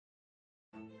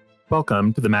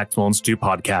Welcome to the Maxwell ensue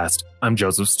podcast. I'm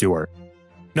Joseph Stewart.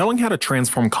 Knowing how to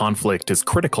transform conflict is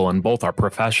critical in both our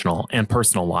professional and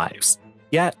personal lives.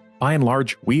 Yet, by and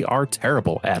large, we are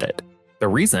terrible at it. The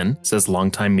reason, says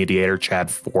longtime mediator Chad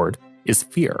Ford, is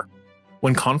fear.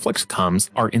 When conflict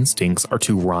comes, our instincts are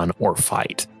to run or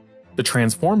fight. To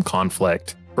transform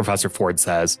conflict, Professor Ford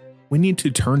says, we need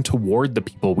to turn toward the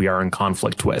people we are in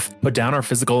conflict with, put down our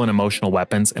physical and emotional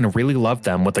weapons, and really love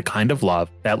them with the kind of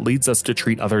love that leads us to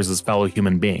treat others as fellow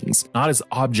human beings, not as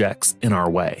objects in our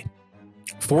way.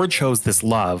 Ford shows this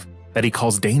love, that he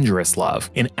calls dangerous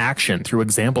love, in action through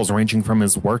examples ranging from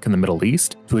his work in the Middle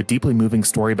East to a deeply moving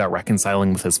story about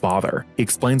reconciling with his father. He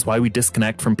explains why we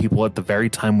disconnect from people at the very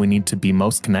time we need to be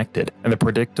most connected, and the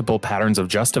predictable patterns of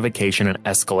justification and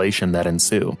escalation that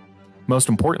ensue. Most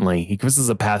importantly, he gives us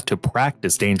a path to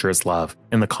practice dangerous love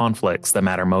in the conflicts that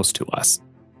matter most to us.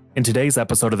 In today's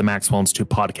episode of the Maxwell ensue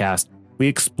podcast, we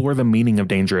explore the meaning of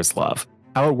dangerous love,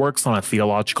 how it works on a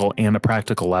theological and a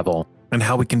practical level, and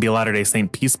how we can be Latter-day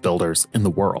Saint peace builders in the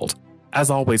world.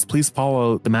 As always, please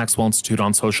follow the Maxwell Institute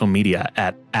on social media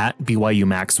at BYU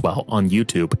Maxwell on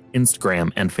YouTube,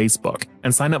 Instagram, and Facebook,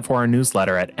 and sign up for our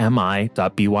newsletter at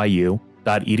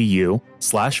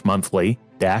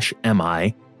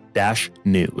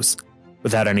mi.byu.edu/monthly-mi-news.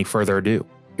 Without any further ado,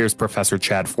 here's Professor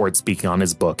Chad Ford speaking on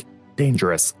his book,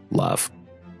 Dangerous Love.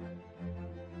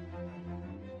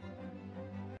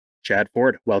 Chad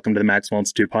Ford, welcome to the Maxwell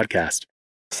Institute podcast.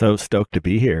 So stoked to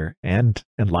be here and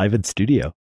live in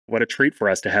studio. What a treat for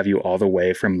us to have you all the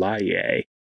way from Laie.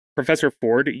 Professor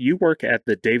Ford, you work at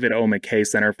the David O. McKay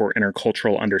Center for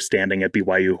Intercultural Understanding at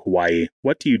BYU Hawaii.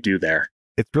 What do you do there?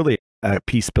 It's really a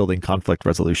peace-building conflict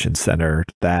resolution center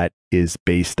that is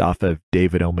based off of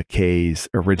David O. McKay's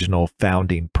original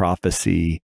founding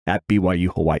prophecy at BYU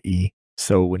Hawaii.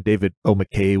 So when David O.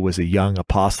 McKay was a young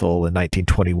apostle in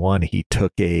 1921, he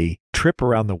took a trip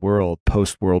around the world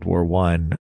post-World War I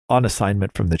on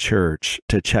assignment from the church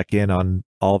to check in on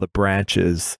all the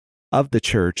branches of the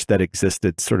church that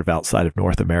existed sort of outside of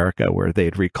North America, where they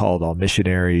had recalled all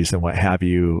missionaries and what have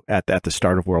you at the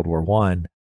start of World War I.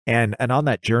 And on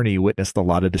that journey, he witnessed a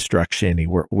lot of destruction. He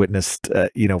witnessed,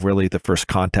 really the first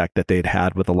contact that they'd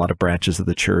had with a lot of branches of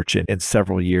the church in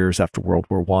several years after World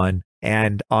War I.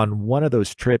 And on one of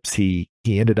those trips, he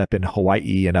ended up in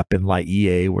Hawaii and up in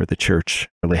Laie, where the church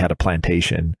really had a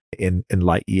plantation in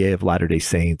Laie of Latter-day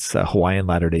Saints, Hawaiian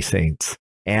Latter-day Saints.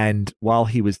 And while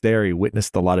he was there, he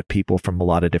witnessed a lot of people from a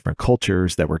lot of different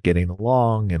cultures that were getting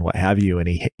along and what have you. And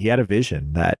he had a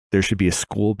vision that there should be a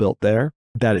school built there,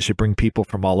 that it should bring people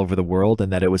from all over the world,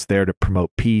 and that it was there to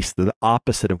promote peace, the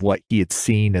opposite of what he had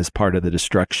seen as part of the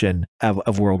destruction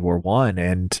of World War I.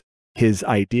 And his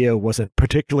idea wasn't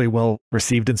particularly well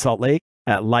received in Salt Lake.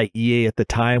 Laie at the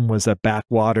time was a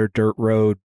backwater dirt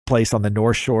road place on the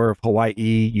north shore of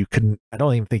Hawaii. I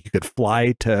don't even think you could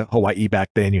fly to Hawaii back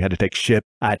then. You had to take ship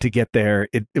to get there.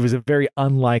 It was a very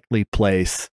unlikely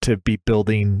place to be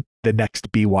building the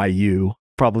next BYU,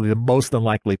 probably the most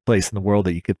unlikely place in the world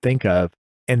that you could think of.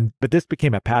 But this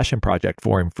became a passion project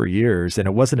for him for years. And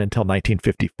it wasn't until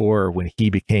 1954, when he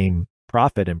became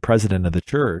prophet and president of the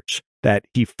church, that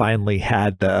he finally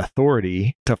had the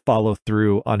authority to follow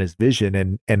through on his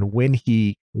vision. And when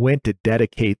he went to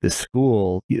dedicate the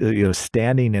school,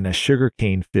 standing in a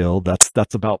sugarcane field,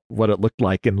 that's about what it looked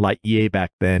like in Laie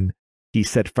back then. He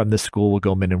said, from this school will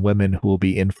go men and women who will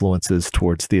be influences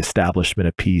towards the establishment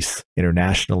of peace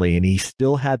internationally. And he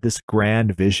still had this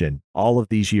grand vision all of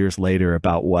these years later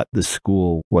about what the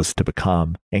school was to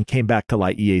become, and came back to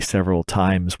Laie several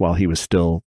times while he was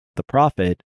still the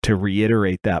prophet to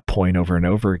reiterate that point over and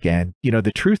over again.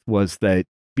 The truth was that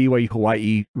BYU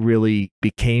Hawaii really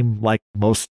became like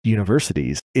most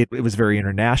universities. It was very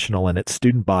international in its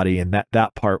student body, and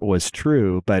that part was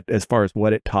true. But as far as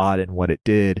what it taught and what it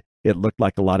did, it looked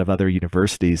like a lot of other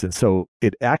universities. And so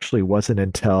it actually wasn't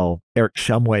until Eric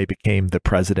Shumway became the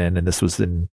president, and this was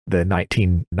in the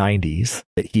 1990s,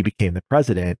 that he became the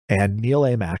president. And Neil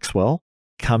A. Maxwell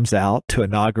comes out to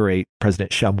inaugurate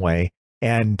President Shumway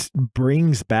and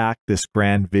brings back this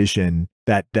grand vision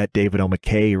that David O.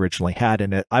 McKay originally had.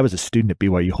 And I was a student at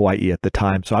BYU Hawaii at the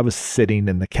time, so I was sitting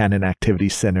in the Canon Activity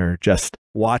Center just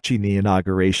watching the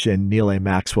inauguration. Neil A.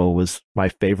 Maxwell was my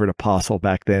favorite apostle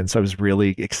back then, so I was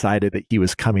really excited that he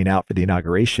was coming out for the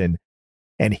inauguration.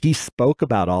 And he spoke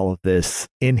about all of this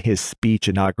in his speech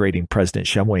inaugurating President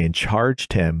Shumway, and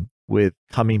charged him with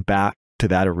coming back to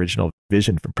that original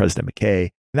vision from President McKay.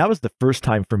 And that was the first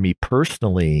time for me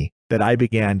personally that I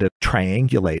began to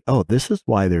triangulate, oh, this is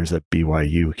why there's a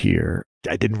BYU here.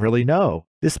 I didn't really know.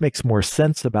 This makes more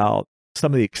sense about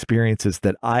some of the experiences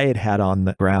that I had had on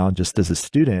the ground just as a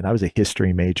student. I was a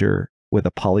history major with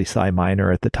a poli-sci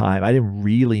minor at the time. I didn't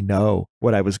really know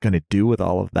what I was going to do with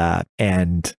all of that.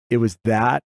 And it was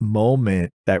that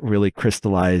moment that really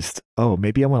crystallized, oh,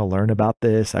 maybe I want to learn about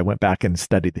this. I went back and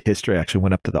studied the history. I actually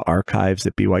went up to the archives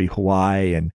at BYU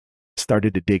Hawaii and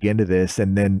started to dig into this.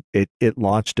 And then it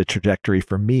launched a trajectory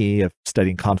for me of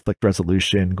studying conflict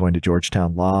resolution, going to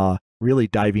Georgetown Law, really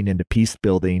diving into peace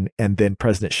building. And then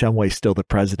President Shumway, still the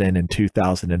president in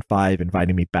 2005,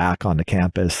 inviting me back onto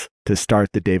campus to start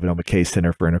the David O. McKay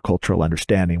Center for Intercultural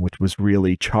Understanding, which was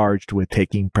really charged with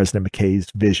taking President McKay's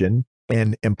vision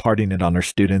and imparting it on our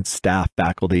students, staff,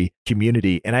 faculty,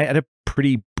 community. And I had a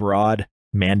pretty broad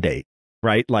mandate,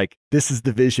 right? Like, this is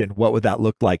the vision. What would that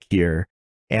look like here?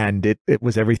 And it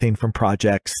was everything from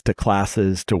projects to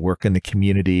classes to work in the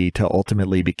community to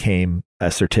ultimately became a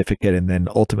certificate and then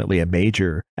ultimately a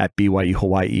major at BYU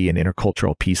Hawaii in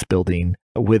intercultural peace building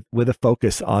with a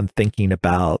focus on thinking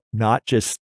about not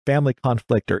just family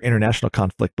conflict or international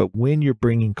conflict, but when you're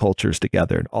bringing cultures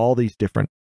together and all these different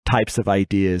types of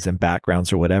ideas and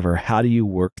backgrounds or whatever, how do you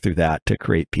work through that to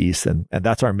create peace? And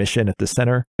that's our mission at the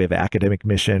center. We have an academic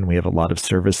mission. We have a lot of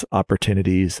service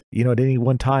opportunities. You know, at any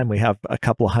one time, we have a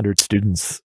couple of hundred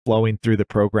students flowing through the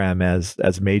program as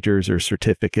majors or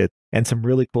certificates, and some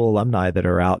really cool alumni that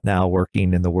are out now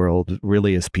working in the world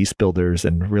really as peace builders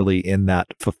and really in that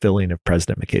fulfilling of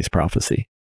President McKay's prophecy.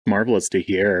 Marvelous to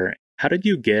hear. How did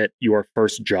you get your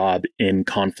first job in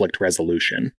conflict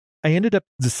resolution? I ended up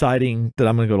deciding that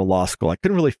I'm going to go to law school. I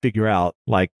couldn't really figure out,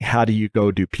 like, how do you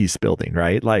go do peace building,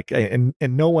 right? Like, and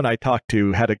no one I talked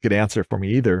to had a good answer for me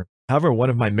either. However,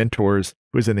 one of my mentors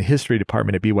who was in the history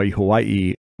department at BYU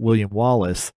Hawaii, William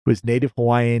Wallace, who was native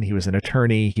Hawaiian. He was an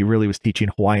attorney. He really was teaching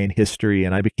Hawaiian history,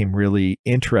 and I became really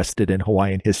interested in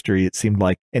Hawaiian history. It seemed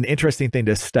like an interesting thing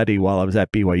to study while I was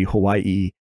at BYU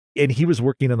Hawaii. And he was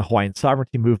working on the Hawaiian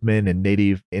sovereignty movement and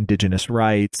native indigenous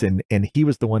rights. And he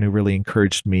was the one who really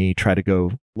encouraged me try to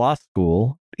go law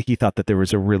school. He thought that there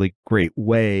was a really great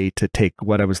way to take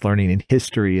what I was learning in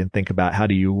history and think about how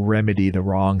do you remedy the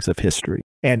wrongs of history.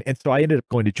 And so I ended up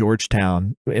going to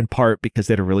Georgetown in part because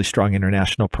they had a really strong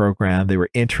international program. They were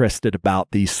interested about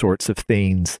these sorts of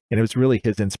things. And it was really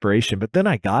his inspiration. But then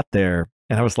I got there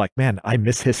and I was like, man, I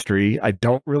miss history. I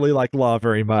don't really like law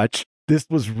very much. This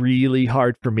was really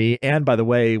hard for me. And by the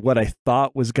way, what I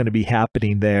thought was going to be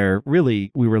happening there,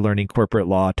 really, we were learning corporate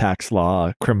law, tax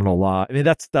law, criminal law. I mean,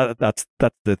 that's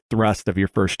the thrust of your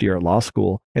first year at law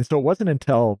school. And so it wasn't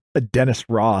until Dennis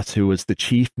Ross, who was the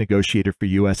chief negotiator for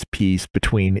U.S. peace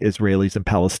between Israelis and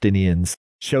Palestinians,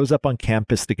 shows up on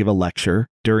campus to give a lecture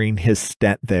during his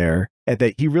stint there, and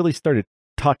that he really started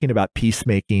talking about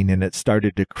peacemaking, and it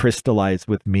started to crystallize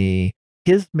with me.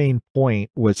 His main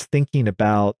point was thinking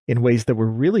about in ways that were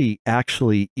really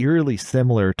actually eerily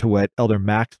similar to what Elder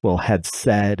Maxwell had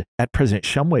said at President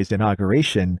Shumway's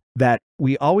inauguration, that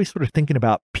we always sort of thinking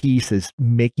about peace as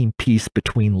making peace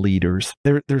between leaders.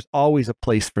 There's always a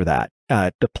place for that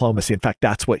diplomacy. In fact,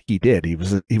 that's what he did. He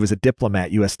was a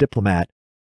diplomat, U.S. diplomat,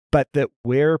 but that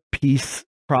where peace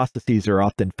processes are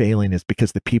often failing is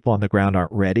because the people on the ground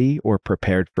aren't ready or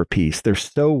prepared for peace. They're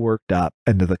so worked up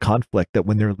into the conflict that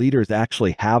when their leaders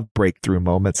actually have breakthrough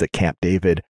moments at Camp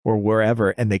David or wherever,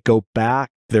 and they go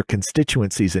back to their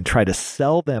constituencies and try to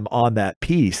sell them on that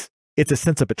peace, it's a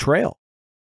sense of betrayal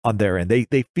on their end.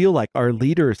 They feel like our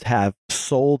leaders have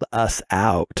sold us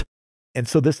out. And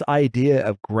so this idea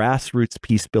of grassroots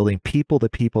peace building, people to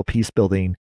people peace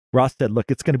building, Ross said, look,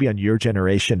 it's going to be on your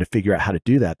generation to figure out how to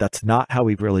do that. That's not how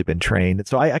we've really been trained. And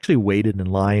so I actually waited in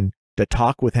line to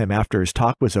talk with him after his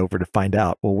talk was over to find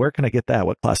out, well, where can I get that?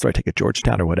 What class do I take at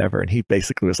Georgetown or whatever? And he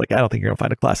basically was like, I don't think you're going to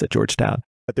find a class at Georgetown.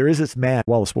 But there is this man,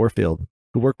 Wallace Warfield,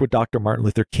 who worked with Dr. Martin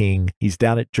Luther King. He's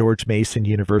down at George Mason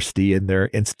University in their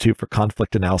Institute for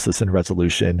Conflict Analysis and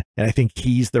Resolution. And I think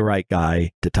he's the right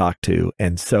guy to talk to.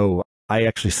 And so I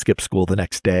actually skipped school the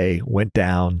next day, went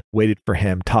down, waited for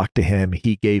him, talked to him.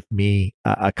 He gave me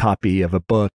a copy of a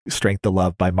book, Strength of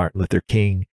Love by Martin Luther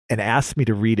King, and asked me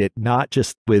to read it, not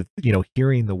just with,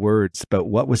 hearing the words, but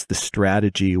what was the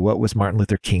strategy? What was Martin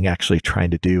Luther King actually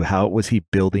trying to do? How was he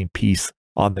building peace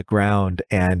on the ground?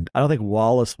 And I don't think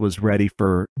Wallace was ready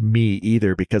for me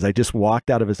either, because I just walked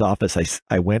out of his office.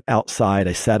 I went outside,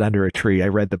 I sat under a tree, I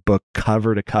read the book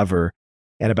cover to cover.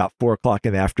 And about 4 o'clock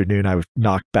in the afternoon, I was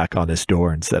knocked back on his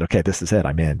door and said, okay, this is it.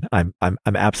 I'm in. I'm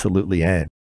absolutely in.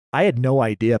 I had no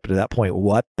idea up to that point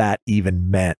what that even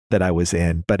meant that I was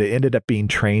in, but it ended up being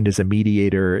trained as a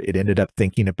mediator. It ended up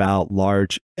thinking about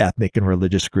large ethnic and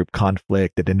religious group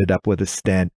conflict. It ended up with a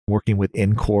stint working with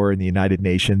INCOR in the United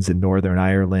Nations in Northern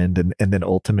Ireland, and then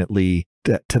ultimately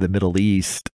to the Middle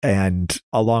East. And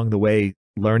along the way,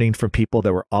 learning from people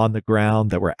that were on the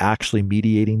ground, that were actually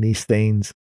mediating these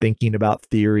things, thinking about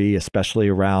theory, especially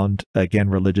around, again,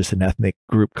 religious and ethnic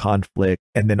group conflict,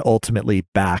 and then ultimately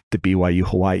back to BYU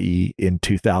Hawaii in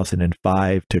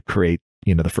 2005 to create,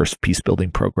 the first peace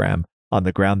building program on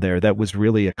the ground there. That was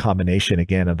really a combination,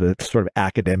 again, of the sort of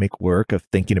academic work of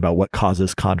thinking about what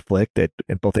causes conflict at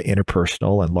both the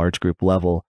interpersonal and large group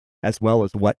level, as well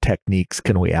as what techniques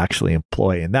can we actually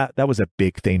employ. And that was a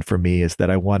big thing for me, is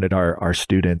that I wanted our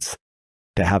students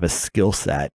to have a skill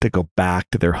set to go back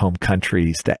to their home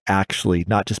countries, to actually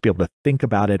not just be able to think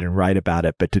about it and write about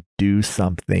it, but to do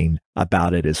something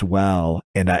about it as well.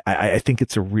 And I think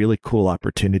it's a really cool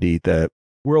opportunity. The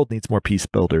world needs more peace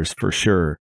builders for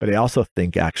sure, but I also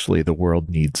think actually the world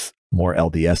needs more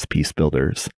LDS peace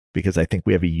builders, because I think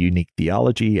we have a unique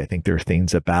theology. I think there are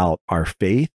things about our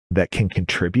faith that can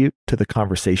contribute to the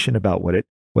conversation about what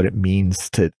it means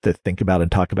to think about and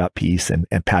talk about peace. And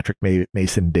Patrick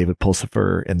Mason and David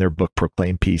Pulsifer in their book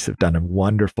Proclaim Peace have done a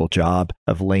wonderful job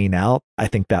of laying out, I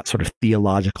think, that sort of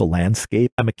theological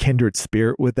landscape. I'm a kindred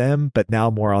spirit with them, but now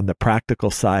more on the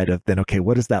practical side of then, okay,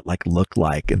 what does that look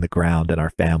like in the ground in our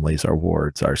families, our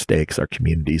wards, our stakes, our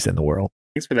communities in the world?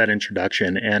 Thanks for that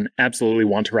introduction, and absolutely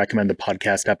want to recommend the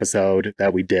podcast episode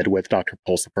that we did with Dr.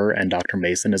 Pulsifer and Dr.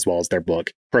 Mason, as well as their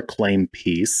book, Proclaim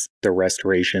Peace, The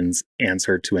Restoration's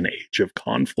Answer to an Age of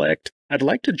Conflict. I'd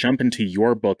like to jump into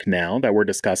your book now that we're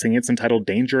discussing. It's entitled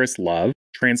Dangerous Love,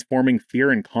 Transforming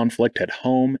Fear and Conflict at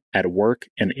Home, at Work,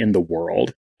 and in the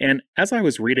World. And as I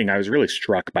was reading, I was really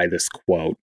struck by this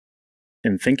quote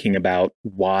and thinking about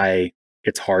why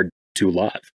it's hard to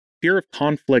love. Fear of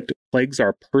conflict plagues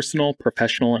our personal,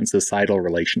 professional, and societal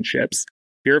relationships.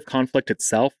 Fear of conflict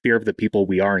itself, fear of the people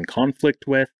we are in conflict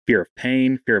with, fear of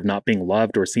pain, fear of not being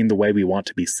loved or seen the way we want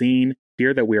to be seen,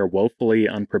 fear that we are woefully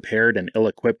unprepared and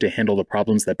ill-equipped to handle the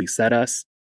problems that beset us.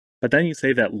 But then you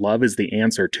say that love is the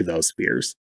answer to those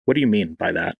fears. What do you mean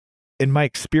by that? In my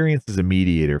experience as a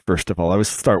mediator, first of all, I would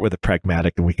start with the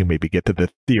pragmatic, and we can maybe get to the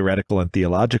theoretical and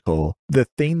theological. The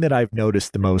thing that I've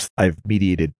noticed the most, I've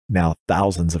mediated now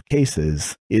thousands of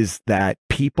cases, is that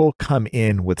people come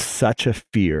in with such a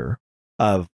fear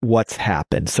of what's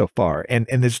happened so far. And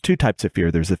there's two types of fear.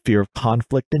 There's a fear of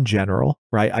conflict in general,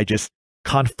 right?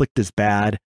 Conflict is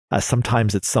bad.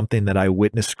 Sometimes it's something that I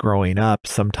witnessed growing up.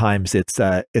 Sometimes it's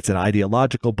an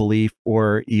ideological belief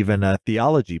or even a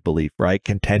theology belief, right?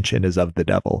 Contention is of the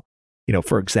devil,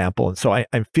 for example. And so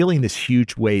I'm feeling this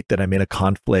huge weight that I'm in a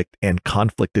conflict, and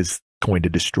conflict is going to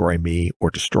destroy me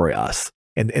or destroy us.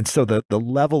 And so the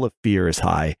level of fear is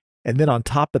high. And then on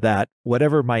top of that,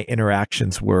 whatever my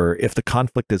interactions were, if the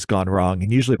conflict has gone wrong,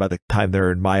 and usually by the time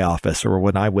they're in my office or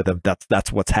when I'm with them,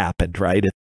 that's what's happened, right?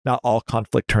 Not all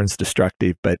conflict turns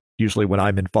destructive, but usually when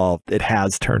I'm involved, it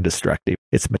has turned destructive.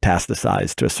 It's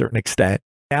metastasized to a certain extent.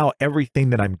 Now everything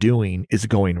that I'm doing is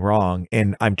going wrong,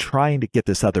 and I'm trying to get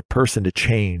this other person to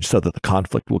change so that the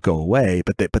conflict will go away,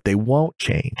 but they won't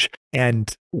change.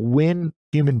 And when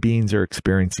human beings are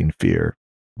experiencing fear,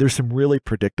 there's some really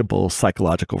predictable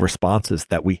psychological responses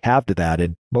that we have to that.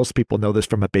 And most people know this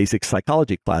from a basic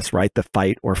psychology class, right? The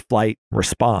fight or flight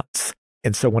response.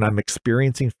 And so when I'm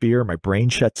experiencing fear, my brain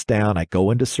shuts down. I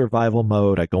go into survival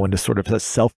mode. I go into sort of a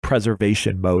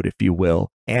self-preservation mode, if you will.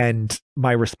 And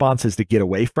my response is to get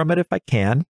away from it if I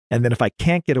can. And then if I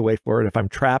can't get away from it, if I'm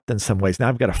trapped in some ways, now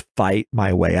I've got to fight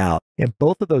my way out. And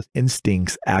both of those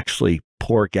instincts actually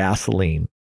pour gasoline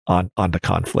onto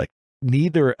conflict.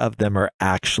 Neither of them are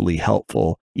actually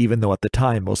helpful, even though at the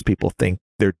time most people think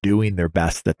they're doing their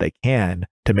best that they can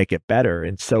to make it better.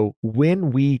 And so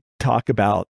when we talk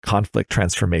about conflict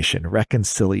transformation,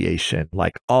 reconciliation,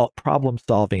 like all problem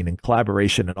solving and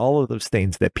collaboration and all of those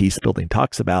things that peace building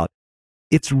talks about,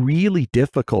 it's really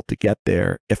difficult to get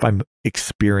there if I'm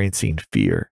experiencing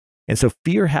fear. And so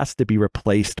fear has to be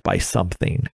replaced by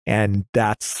something. And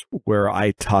that's where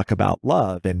I talk about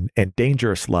love and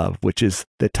dangerous love, which is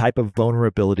the type of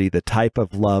vulnerability, the type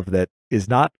of love that is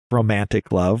not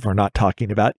romantic love. We're not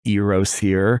talking about eros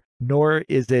here, nor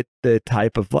is it the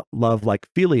type of love like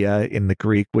philia in the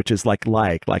Greek, which is like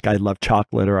I love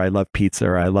chocolate, or I love pizza,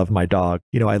 or I love my dog,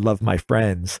 I love my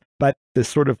friends. But the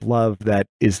sort of love that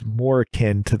is more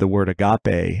akin to the word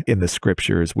agape in the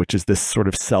scriptures, which is this sort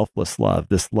of selfless love,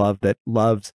 this love that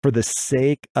loves for the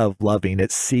sake of loving,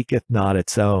 it seeketh not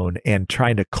its own, and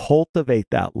trying to cultivate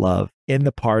that love in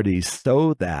the parties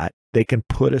so that they can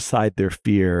put aside their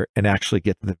fear and actually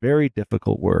get to the very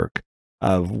difficult work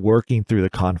of working through the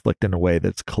conflict in a way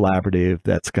that's collaborative,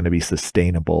 that's going to be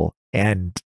sustainable.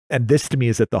 And this to me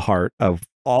is at the heart of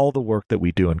all the work that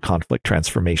we do in conflict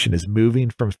transformation, is moving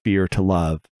from fear to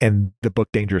love. And the book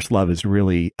Dangerous Love is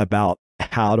really about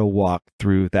how to walk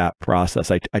through that process.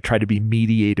 I try to be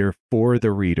mediator for the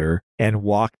reader and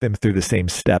walk them through the same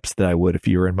steps that I would if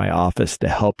you were in my office, to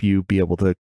help you be able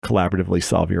to collaboratively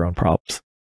solve your own problems.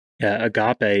 Yeah,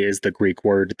 agape is the Greek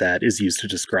word that is used to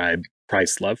describe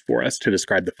Christ's love for us, to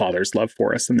describe the Father's love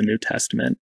for us in the New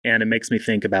Testament. And it makes me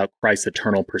think about Christ's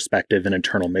eternal perspective and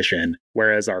eternal mission,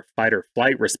 whereas our fight or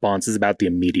flight response is about the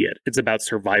immediate. It's about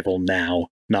survival now,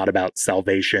 not about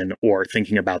salvation or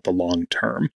thinking about the long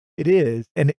term. It is.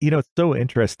 And, it's so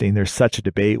interesting. There's such a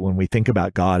debate when we think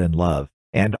about God and love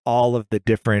and all of the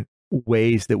different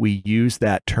ways that we use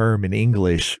that term in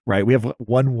English, right? We have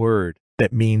one word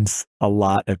that means a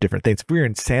lot of different things. If we're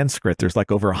in Sanskrit, there's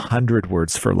like over 100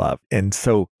 words for love. And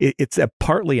so it's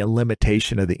partly a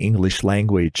limitation of the English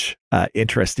language,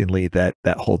 interestingly, that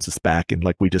holds us back. And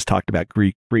like we just talked about,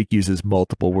 Greek uses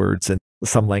multiple words, and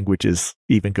some languages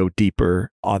even go deeper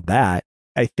on that.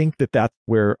 I think that that's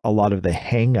where a lot of the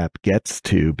hang up gets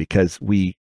to, because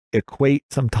we equate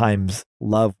sometimes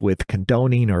love with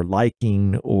condoning or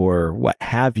liking or what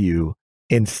have you,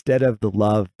 instead of the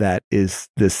love that is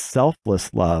this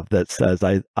selfless love that says,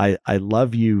 I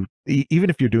love you. Even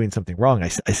if you're doing something wrong, I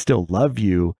still love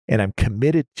you, and I'm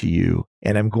committed to you,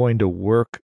 and I'm going to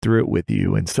work through it with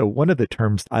you. And so one of the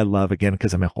terms I love, again,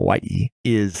 because I'm in Hawaii,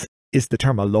 is the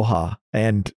term aloha.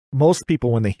 And most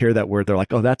people, when they hear that word, they're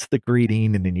like, oh, that's the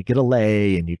greeting. And then you get a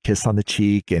lei and you kiss on the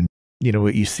cheek, and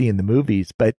what you see in the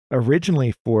movies. But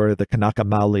originally for the Kanaka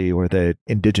Maoli, or the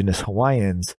indigenous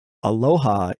Hawaiians,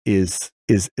 aloha is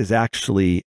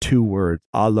actually two words,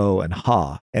 alo and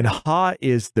ha. And ha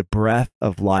is the breath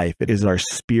of life. It is our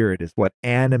spirit, is what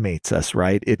animates us,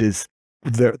 right? It is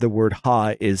the word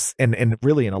ha is, and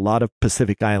really in a lot of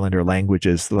Pacific Islander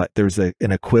languages, there's an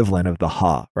equivalent of the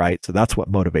ha, right? So that's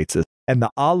what motivates us. And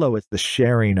the alo is the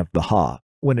sharing of the ha.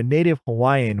 When a native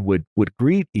Hawaiian would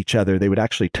greet each other, they would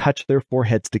actually touch their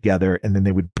foreheads together, and then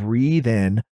they would breathe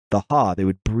in the ha. They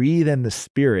would breathe in the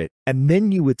spirit, and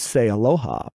then you would say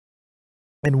aloha.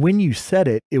 And when you said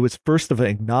it, it was first of an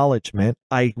acknowledgement.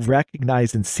 I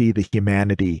recognize and see the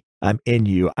humanity in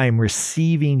you. I'm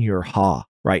receiving your ha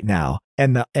right now.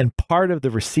 And part of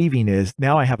the receiving is,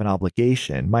 now I have an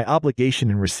obligation. My obligation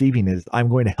in receiving is, I'm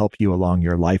going to help you along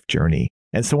your life journey.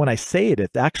 And so when I say it,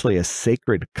 it's actually a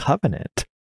sacred covenant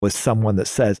with someone that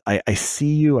says, I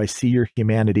see you, I see your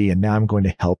humanity, and now I'm going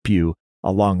to help you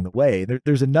along the way.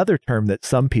 There's another term that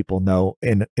some people know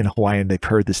in Hawaiian. They've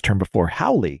heard this term before,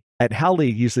 haole. And haole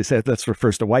usually says that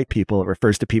refers to white people. It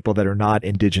refers to people that are not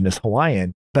indigenous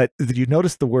Hawaiian. But you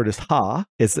notice the word is ha,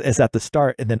 is at the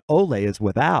start, and then ole is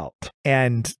without.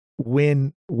 And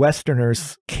when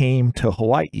Westerners came to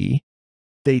Hawaii,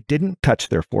 they didn't touch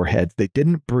their foreheads. They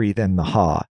didn't breathe in the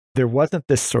ha. There wasn't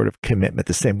this sort of commitment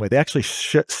the same way. They actually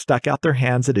stuck out their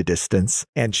hands at a distance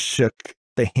and shook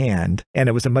the hand. And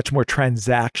it was a much more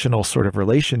transactional sort of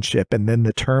relationship. And then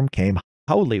the term came,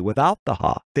 haole, without the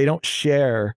ha. They don't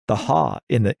share the ha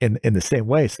in the same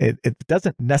way. It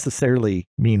doesn't necessarily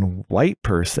mean white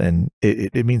person.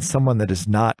 It means someone that is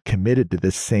not committed to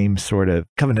this same sort of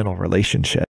covenantal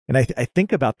relationship. And I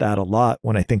think about that a lot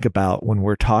when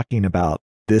we're talking about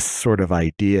this sort of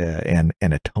idea and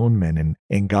atonement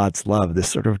and God's love, this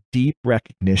sort of deep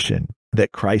recognition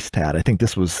that Christ had. I think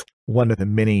this was one of the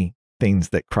many things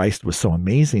that Christ was so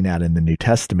amazing at in the New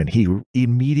Testament. He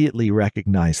immediately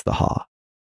recognized the ha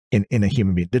in a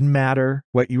human being. It didn't matter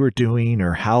what you were doing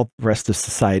or how the rest of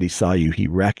society saw you. He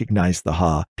recognized the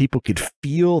ha. People could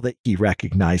feel that he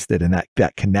recognized it, and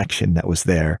that connection that was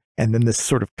there. And then this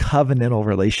sort of covenantal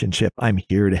relationship, I'm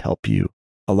here to help you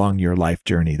along your life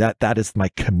journey. That is my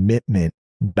commitment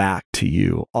back to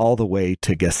you, all the way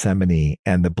to Gethsemane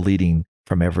and the bleeding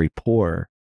from every pore.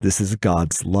 This is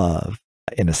God's love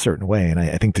in a certain way. And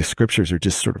I think the scriptures are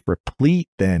just sort of replete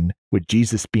then with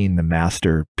Jesus being the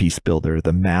master peace builder,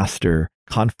 the master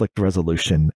conflict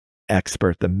resolution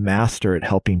expert, the master at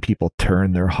helping people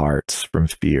turn their hearts from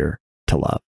fear to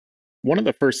love. One of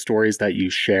the first stories that you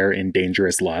share in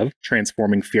Dangerous Love,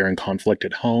 transforming fear and conflict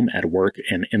at home, at work,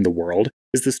 and in the world,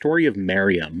 is the story of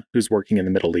Miriam, who's working in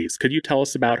the Middle East. Could you tell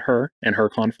us about her and her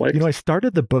conflict? I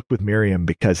started the book with Miriam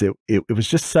because it was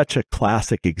just such a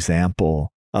classic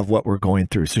example of what we're going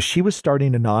through. So she was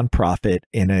starting a nonprofit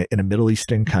in a Middle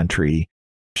Eastern country.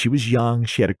 She was young.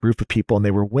 She had a group of people, and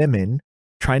they were women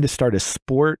trying to start a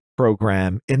sport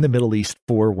program in the Middle East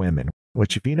for women.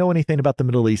 which if you know anything about the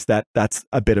Middle East, that's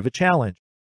a bit of a challenge.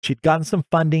 She'd gotten some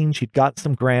funding, she'd gotten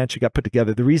some grants, she got put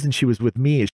together. The reason she was with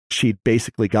me is she'd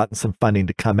basically gotten some funding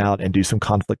to come out and do some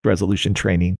conflict resolution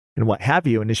training and what have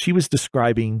you. And as she was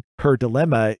describing her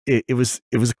dilemma, it was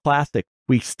a classic.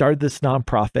 We started this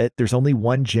nonprofit. There's only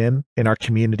one gym in our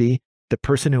community. The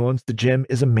person who owns the gym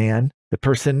is a man. The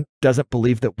person doesn't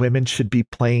believe that women should be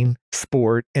playing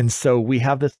sport. And so we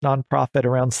have this nonprofit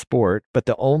around sport, but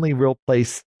the only real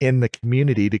place in the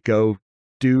community to go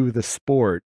do the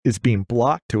sport is being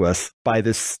blocked to us by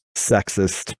this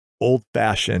sexist,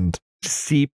 old-fashioned,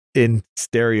 seep-in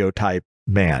stereotype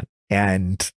man.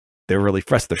 And they're really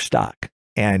pressed their stock.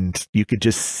 And you could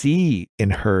just see in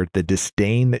her the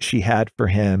disdain that she had for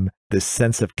him, this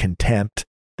sense of contempt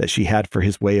that she had for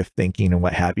his way of thinking and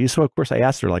what have you. So, of course, I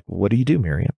asked her, like, what do you do,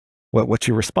 Miriam? What's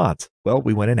your response? Well,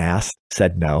 we went and asked,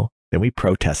 said no. Then we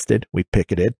protested, we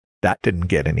picketed. That didn't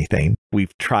get anything.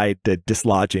 We've tried to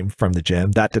dislodge him from the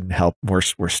gym. That didn't help. We're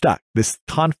stuck. This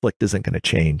conflict isn't going to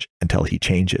change until he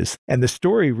changes. And the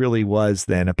story really was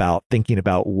then about thinking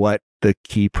about what the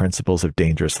key principles of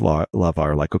dangerous love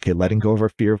are. Like, okay, letting go of our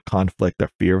fear of conflict,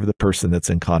 our fear of the person that's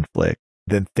in conflict.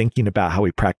 Then thinking about how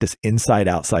we practice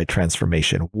inside-outside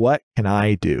transformation. What can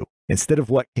I do? Instead of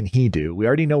what can he do? We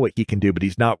already know what he can do, but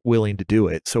he's not willing to do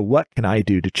it. So what can I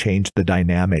do to change the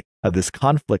dynamic of this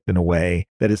conflict in a way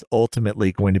that is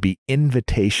ultimately going to be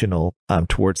invitational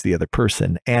towards the other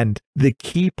person? And the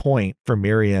key point for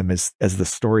Miriam, as the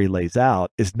story lays out,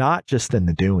 is not just in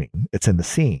the doing, it's in the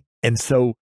seeing. And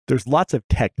so there's lots of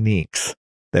techniques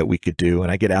that we could do.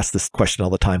 And I get asked this question all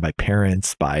the time by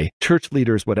parents, by church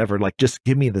leaders, whatever, like, just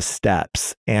give me the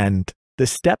steps. And the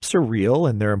steps are real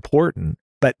and they're important.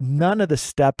 But none of the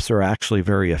steps are actually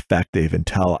very effective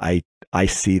until I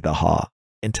see the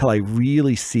until I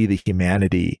really see the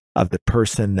humanity of the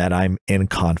person that I'm in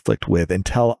conflict with,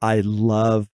 until I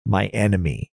love my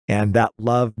enemy. And that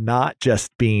love not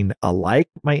just being alike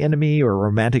my enemy or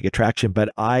romantic attraction, but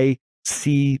I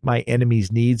see my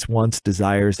enemy's needs, wants,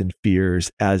 desires, and fears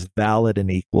as valid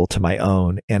and equal to my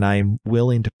own. And I'm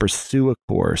willing to pursue a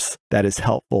course that is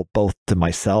helpful both to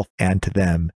myself and to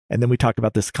them. And then we talk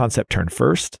about this concept turn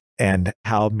first and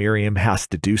how Miriam has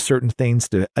to do certain things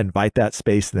to invite that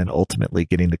space and then ultimately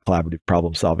getting to collaborative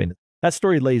problem solving. That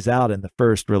story lays out in the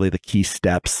first, really the key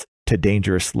steps to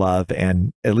dangerous love,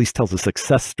 and at least tells a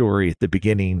success story at the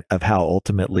beginning of how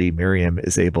ultimately Miriam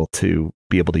is able to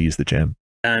use the gym.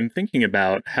 I'm thinking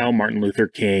about how Martin Luther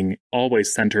King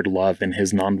always centered love in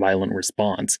his nonviolent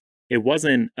response. It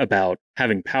wasn't about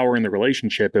having power in the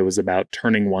relationship. It was about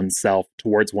turning oneself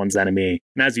towards one's enemy.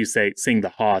 And as you say, seeing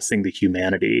seeing the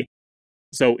humanity.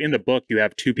 So in the book, you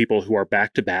have two people who are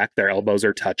back to back. Their elbows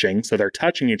are touching. So they're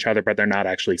touching each other, but they're not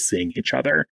actually seeing each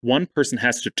other. One person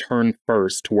has to turn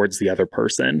first towards the other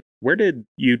person. Where did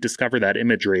you discover that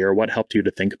imagery, or what helped you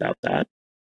to think about that?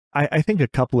 I think a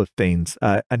couple of things.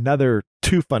 Another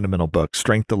two fundamental books,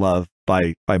 Strength to Love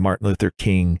by Martin Luther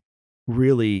King,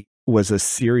 really was a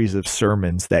series of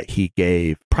sermons that he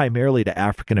gave primarily to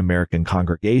African-American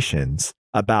congregations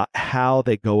about how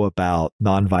they go about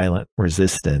nonviolent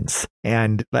resistance.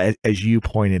 And as you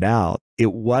pointed out,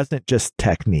 it wasn't just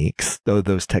techniques, though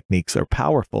those techniques are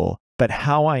powerful, but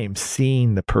how I am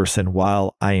seeing the person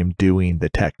while I am doing the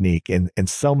technique. And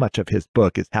so much of his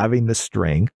book is having the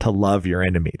strength to love your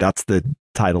enemy. That's the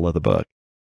title of the book.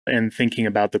 And thinking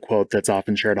about the quote that's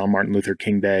often shared on Martin Luther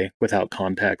King Day without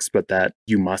context, but that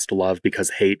you must love because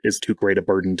hate is too great a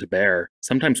burden to bear.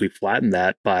 Sometimes we flatten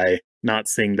that by not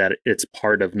seeing that it's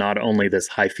part of not only this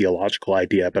high theological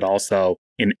idea, but also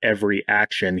in every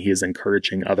action, he is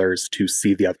encouraging others to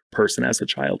see the other person as a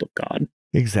child of God.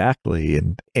 Exactly.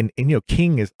 And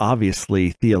King is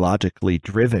obviously theologically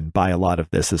driven by a lot of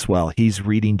this as well. He's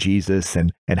reading Jesus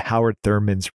and Howard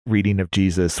Thurman's reading of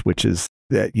Jesus, which is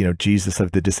Jesus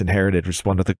of the Disinherited, which is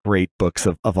one of the great books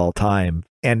of all time.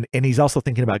 And he's also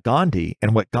thinking about Gandhi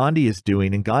and what Gandhi is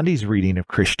doing and Gandhi's reading of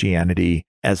Christianity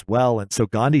as well. And so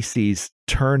Gandhi sees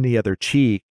turn the other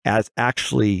cheek as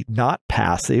actually not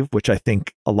passive, which I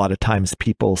think a lot of times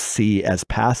people see as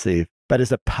passive, but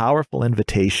as a powerful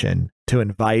invitation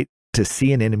to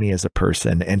see an enemy as a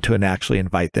person and to actually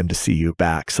invite them to see you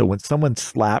back. So when someone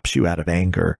slaps you out of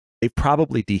anger, they've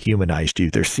probably dehumanized you.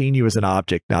 They're seeing you as an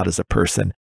object, not as a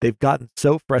person. They've gotten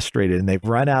so frustrated and they've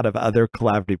run out of other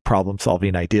collaborative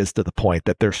problem-solving ideas to the point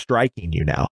that they're striking you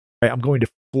now. Right? I'm going to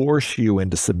force you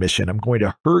into submission. I'm going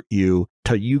to hurt you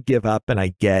till you give up and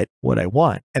I get what I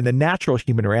want. And the natural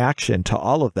human reaction to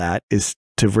all of that is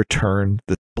to return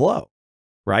the blow.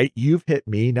 Right? You've hit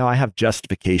me. Now I have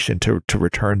justification to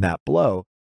return that blow.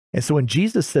 And so when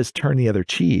Jesus says turn the other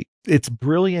cheek, it's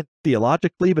brilliant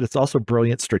theologically, but it's also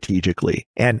brilliant strategically.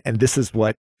 And this is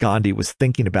what Gandhi was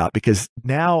thinking about, because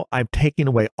now I'm taking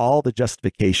away all the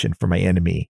justification for my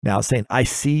enemy. Now saying, I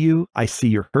see you, I see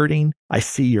you're hurting, I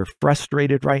see you're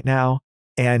frustrated right now.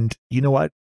 And you know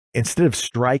what? Instead of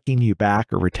striking you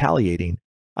back or retaliating,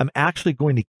 I'm actually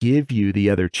going to give you the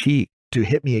other cheek to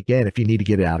hit me again if you need to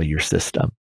get it out of your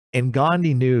system. And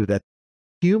Gandhi knew that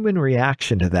human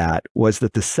reaction to that was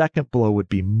that the second blow would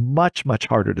be much, much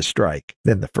harder to strike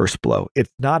than the first blow.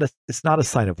 It's not a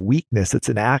sign of weakness. It's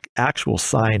an actual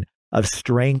sign of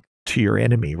strength to your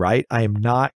enemy, right? I am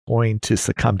not going to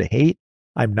succumb to hate.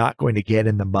 I'm not going to get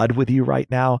in the mud with you right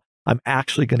now. I'm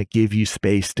actually going to give you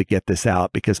space to get this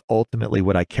out, because ultimately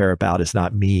what I care about is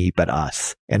not me, but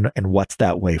us, and what's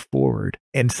that way forward.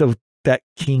 And so that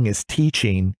king is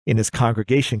teaching in his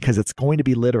congregation, because it's going to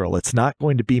be literal. It's not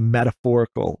going to be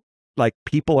metaphorical. Like,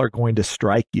 people are going to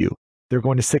strike you. They're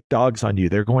going to sick dogs on you.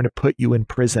 They're going to put you in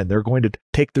prison. They're going to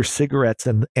take their cigarettes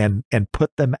and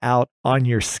put them out on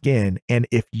your skin. And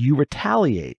if you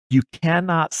retaliate, you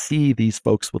cannot see these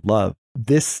folks with love.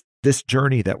 This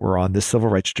journey that we're on, this civil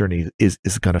rights journey, is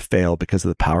going to fail because of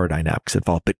the power dynamics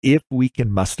involved. But if we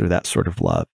can muster that sort of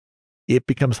love, it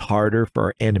becomes harder for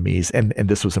our enemies. And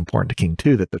this was important to King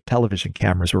too, that the television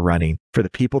cameras were running for the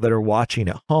people that are watching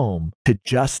at home to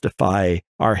justify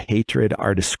our hatred,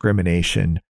 our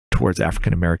discrimination towards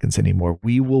African Americans anymore.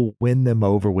 We will win them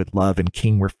over with love. And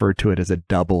King referred to it as a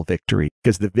double victory,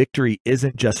 because the victory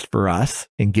isn't just for us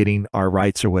in getting our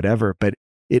rights or whatever, but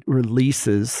it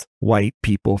releases white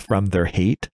people from their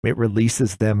hate. It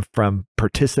releases them from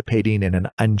participating in an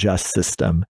unjust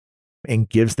system and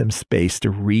gives them space to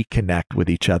reconnect with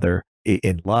each other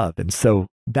in love. And so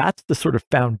that's the sort of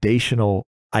foundational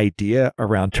idea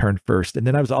around Turn First. And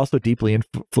then I was also deeply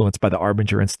influenced by the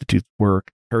Arbinger Institute's work.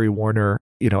 Harry Warner,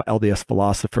 LDS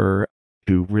philosopher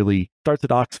who really starts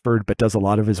at Oxford, but does a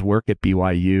lot of his work at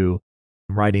BYU,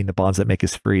 writing The Bonds That Make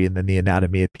Us Free and then The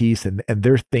Anatomy of Peace. And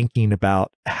they're thinking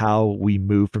about how we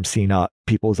move from seeing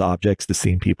people as objects to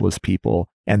seeing people as people.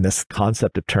 And this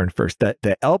concept of turn first, that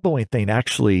the elbowing thing,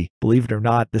 actually, believe it or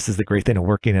not, this is the great thing of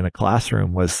working in a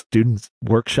classroom, was students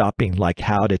workshopping like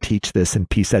how to teach this in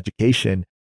peace education.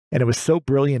 And it was so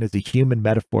brilliant as a human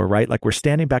metaphor, right? Like, we're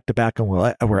standing back to back and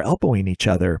we're elbowing each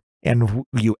other. And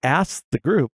you ask the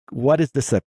group, what is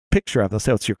this a picture of? They'll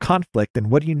say, it's your conflict.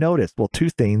 And what do you notice? Well, two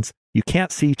things. You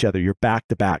can't see each other. You're back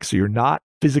to back. So you're not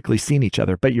physically seeing each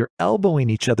other, but you're elbowing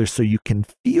each other so you can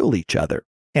feel each other.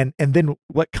 And then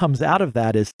what comes out of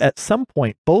that is, at some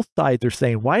point, both sides are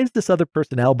saying, why is this other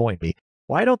person elbowing me?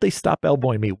 Why don't they stop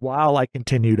elbowing me while I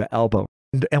continue to elbow?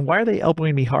 And why are they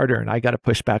elbowing me harder and I got to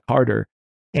push back harder?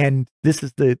 And this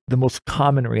is the most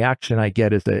common reaction I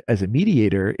get as a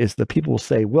mediator, is that people will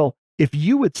say, well, if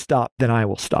you would stop, then I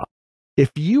will stop.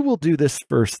 If you will do this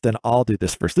first, then I'll do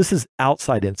this first. This is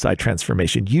outside-inside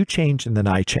transformation. You change and then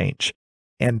I change.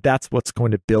 And that's what's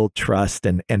going to build trust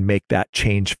and make that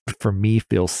change for me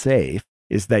feel safe,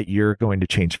 is that you're going to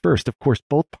change first. Of course,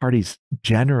 both parties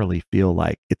generally feel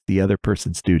like it's the other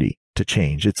person's duty to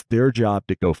change. It's their job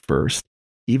to go first,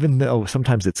 even though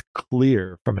sometimes it's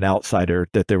clear from an outsider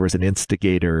that there was an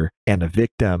instigator and a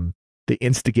victim. The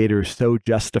instigator so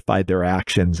justified their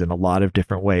actions in a lot of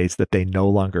different ways that they no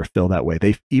longer feel that way.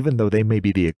 Even though they may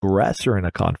be the aggressor in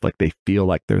a conflict, they feel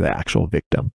like they're the actual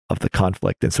victim of the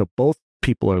conflict. And so both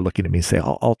people are looking at me and say,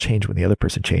 I'll change when the other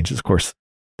person changes. Of course,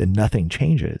 then nothing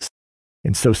changes.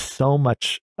 And so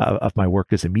much of my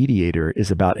work as a mediator is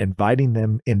about inviting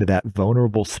them into that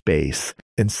vulnerable space,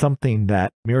 and something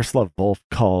that Miroslav Volf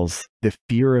calls the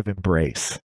fear of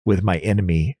embrace with my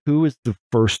enemy. Who is the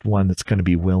first one that's going to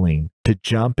be willing to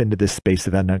jump into this space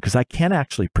of unknown? Because I can't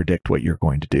actually predict what you're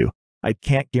going to do. I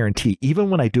can't guarantee, even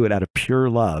when I do it out of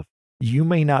pure love, you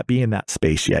may not be in that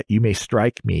space yet. You may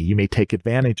strike me. You may take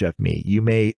advantage of me. You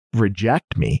may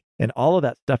reject me. And all of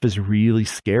that stuff is really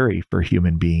scary for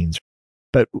human beings.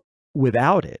 But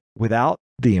without it, without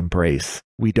the embrace,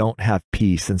 we don't have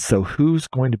peace. And so who's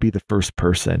going to be the first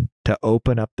person to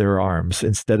open up their arms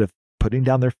instead of putting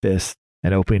down their fists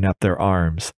and opening up their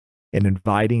arms and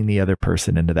inviting the other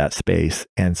person into that space?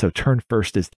 And so turn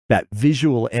first is that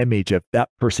visual image of that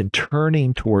person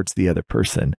turning towards the other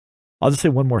person. I'll just say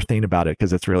one more thing about it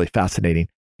because it's really fascinating.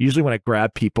 Usually when I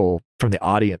grab people from the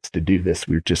audience to do this,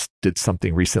 we just did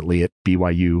something recently at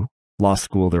BYU Law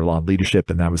School, their law and leadership,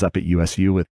 and I was up at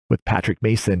USU with Patrick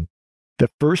Mason. The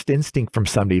first instinct from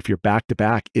somebody, if you're back to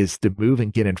back, is to move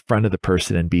and get in front of the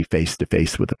person and be face to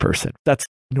face with the person. That's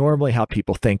normally how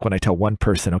people think when I tell one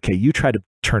person, okay, you try to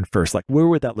turn first. Like, where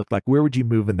would that look like? Where would you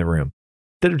move in the room?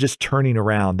 instead of just turning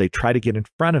around, they try to get in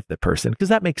front of the person because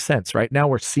that makes sense, right? Now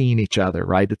we're seeing each other,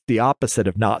 right? It's the opposite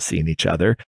of not seeing each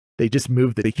other. They just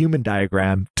move the human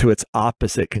diagram to its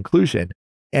opposite conclusion.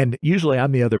 And usually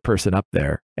I'm the other person up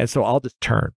there. And so I'll just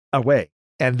turn away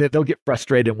and then they'll get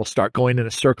frustrated and we'll start going in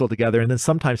a circle together. And then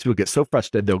sometimes people get so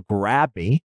frustrated, they'll grab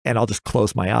me and I'll just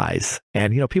close my eyes.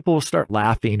 And, people will start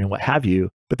laughing and what have you.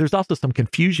 But there's also some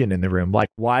confusion in the room. Like,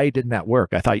 why didn't that work?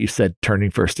 I thought you said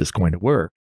turning first is going to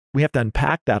work. We have to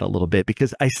unpack that a little bit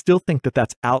because I still think that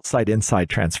that's outside inside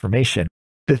transformation.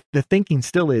 The thinking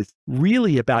still is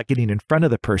really about getting in front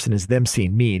of the person is them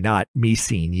seeing me, not me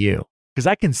seeing you. Because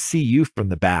I can see you from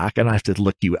the back and I have to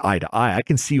look you eye to eye. I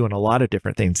can see you in a lot of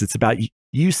different things. It's about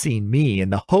you seeing me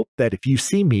and the hope that if you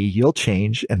see me, you'll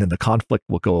change and then the conflict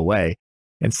will go away.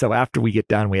 And so after we get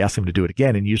done, we ask them to do it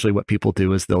again. And usually what people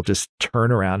do is they'll just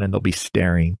turn around and they'll be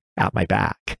staring at my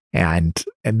back. And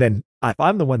then if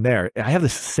I'm the one there, I have the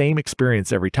same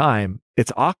experience every time.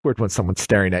 It's awkward when someone's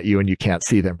staring at you and you can't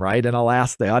see them, right? And I'll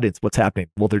ask the audience, what's happening?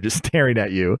 Well, they're just staring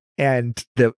at you. And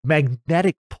the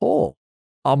magnetic pull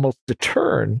almost to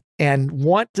turn and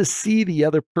want to see the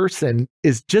other person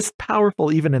is just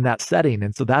powerful even in that setting.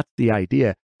 And so that's the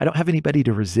idea. I don't have anybody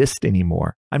to resist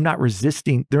anymore. I'm not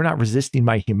resisting. They're not resisting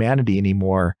my humanity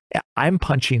anymore. I'm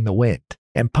punching the wind.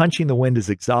 And punching the wind is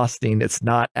exhausting. It's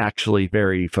not actually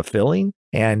very fulfilling.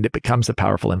 And it becomes a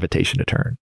powerful invitation to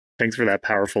turn. Thanks for that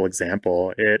powerful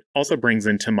example. It also brings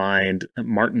into mind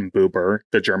Martin Buber,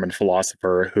 the German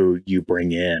philosopher who you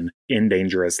bring in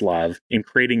Dangerous Love, in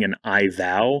creating an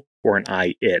I-thou or an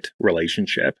I-it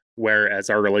relationship, whereas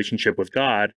our relationship with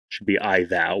God should be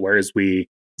I-thou, whereas we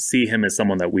see him as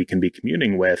someone that we can be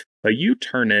communing with, but you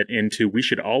turn it into we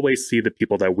should always see the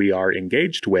people that we are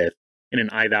engaged with in an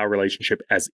I-thou relationship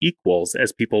as equals,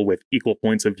 as people with equal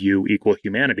points of view, equal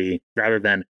humanity, rather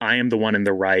than I am the one in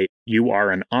the right, you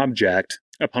are an object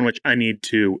upon which I need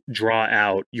to draw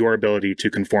out your ability to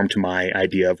conform to my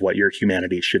idea of what your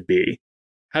humanity should be.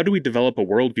 How do we develop a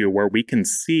worldview where we can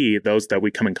see those that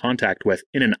we come in contact with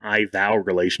in an I-thou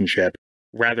relationship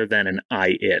rather than an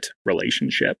I-it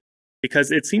relationship?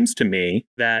 Because it seems to me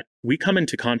that we come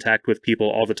into contact with people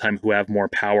all the time who have more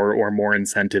power or more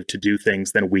incentive to do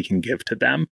things than we can give to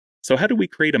them. So how do we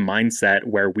create a mindset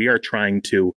where we are trying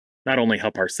to not only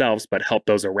help ourselves, but help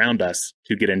those around us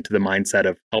to get into the mindset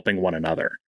of helping one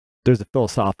another? There's a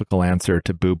philosophical answer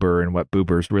to Buber and what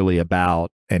Buber's really about.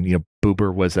 And,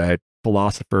 Buber was a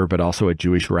philosopher, but also a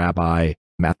Jewish rabbi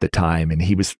at the time. And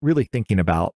he was really thinking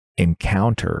about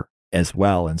encounter as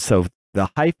well. And so the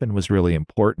hyphen was really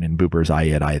important in Buber's I,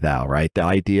 it, I, thou, right? The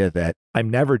idea that I'm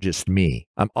never just me.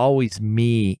 I'm always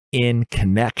me in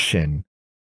connection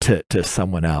to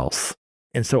someone else.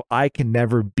 And so I can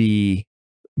never be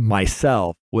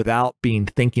myself without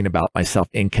thinking about myself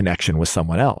in connection with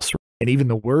someone else. And even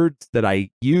the words that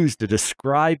I use to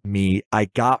describe me, I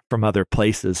got from other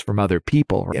places, from other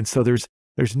people. And so there's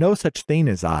no such thing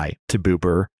as I to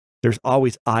Buber. There's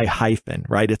always I hyphen,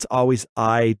 right? It's always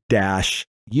I dash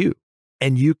you.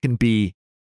 And you can be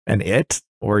an it,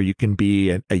 or you can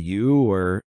be a you,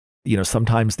 or,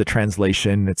 sometimes the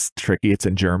translation, it's tricky. It's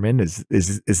in German, is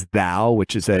thou,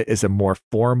 which is a more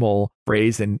formal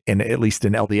phrase. And at least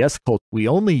in LDS culture, we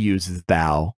only use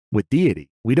thou with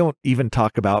deity. We don't even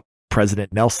talk about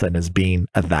President Nelson as being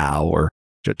a thou, or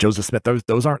Joseph Smith.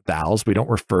 Those aren't thous. We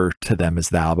don't refer to them as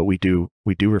thou, but we do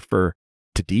refer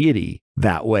to deity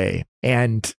that way.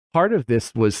 And part of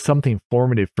this was something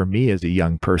formative for me as a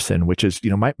young person, which is,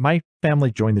 my family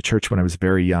joined the church when I was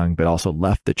very young, but also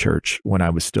left the church when I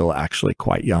was still actually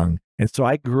quite young. And so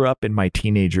I grew up in my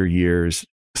teenager years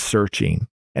searching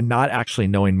and not actually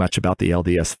knowing much about the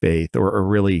LDS faith or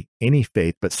really any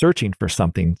faith, but searching for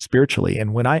something spiritually.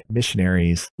 And when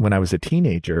missionaries, when I was a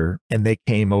teenager, and they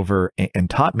came over and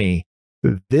taught me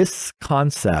this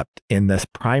concept in this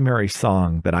primary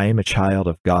song that I am a child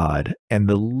of God, and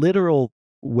the literal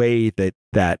way that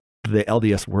the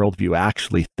LDS worldview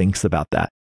actually thinks about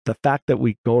that. The fact that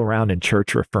we go around in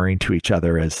church referring to each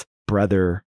other as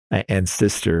brother and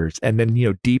sisters, and then,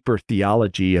 deeper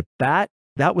theology of that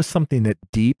was something that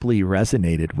deeply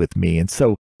resonated with me. And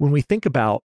so when we think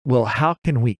about, well, how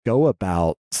can we go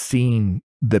about seeing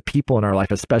the people in our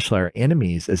life, especially our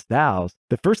enemies, as thous?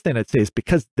 The first thing I'd say is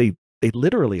because they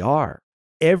literally are.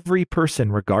 Every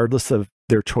person, regardless of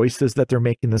their choices that they're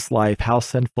making in this life, how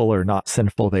sinful or not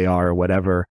sinful they are or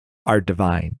whatever, are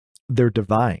divine. They're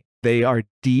divine. They are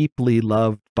deeply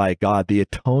loved by God. The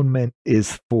atonement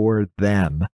is for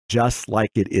them, just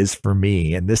like it is for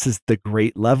me. And this is the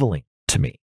great leveling to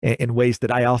me in ways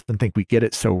that I often think we get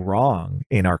it so wrong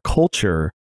in our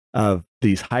culture, of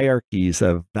these hierarchies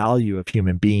of value of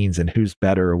human beings and who's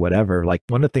better or whatever. Like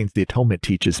one of the things the atonement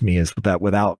teaches me is that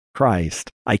without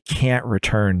Christ, I can't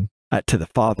return to the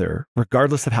Father,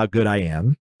 regardless of how good I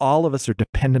am. All of us are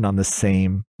dependent on the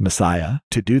same Messiah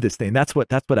to do this thing. That's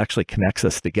what actually connects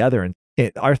us together. And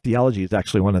our theology is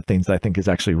actually one of the things that I think is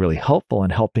actually really helpful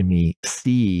in helping me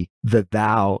see the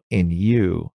thou in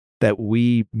you, that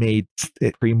we made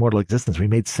pre-mortal existence. We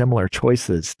made similar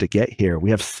choices to get here.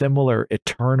 We have similar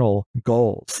eternal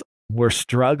goals. We're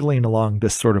struggling along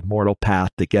this sort of mortal path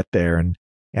to get there. And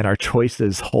our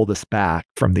choices hold us back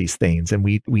from these things. And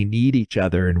we need each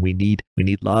other, and we need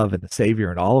love and the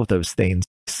Savior and all of those things.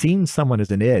 Seeing someone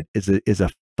as an id is a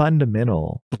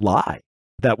fundamental lie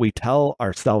that we tell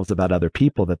ourselves about other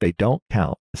people, that they don't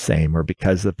count the same, or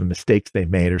because of the mistakes they've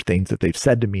made or things that they've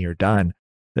said to me or done,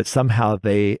 that somehow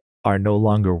they are no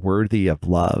longer worthy of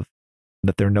love,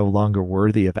 that they're no longer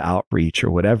worthy of outreach or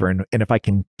whatever. And if I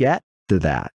can get to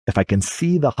that, if I can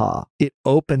see the it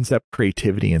opens up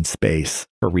creativity and space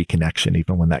for reconnection,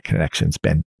 even when that connection's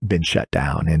been shut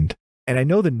down. And I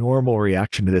know the normal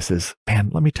reaction to this is, man,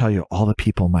 let me tell you all the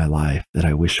people in my life that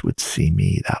I wish would see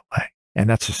me that way. And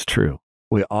that's just true.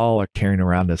 We all are carrying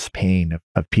around this pain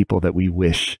of people that we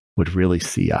wish would really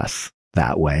see us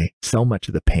that way. So much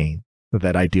of the pain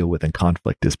that I deal with in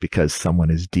conflict is because someone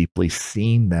has deeply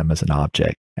seen them as an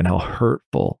object, and how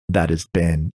hurtful that has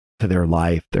been to their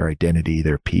life, their identity,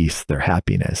 their peace, their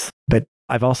happiness. But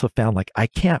I've also found, like, I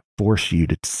can't force you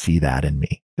to see that in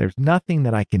me. There's nothing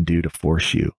that I can do to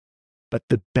force you. But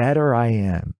the better I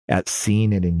am at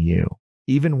seeing it in you,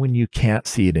 even when you can't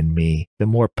see it in me, the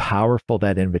more powerful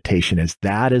that invitation is.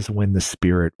 That is when the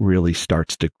Spirit really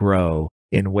starts to grow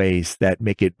in ways that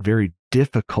make it very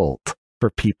difficult for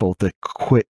people to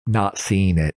quit not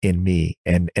seeing it in me.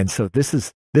 And so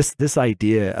this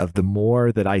idea of the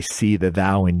more that I see the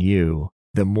thou in you,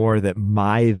 the more that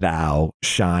my thou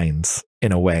shines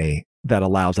in a way that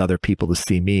allows other people to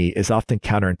see me, is often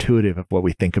counterintuitive of what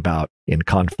we think about in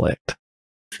conflict.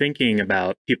 Thinking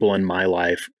about people in my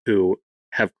life who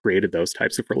have created those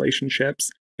types of relationships,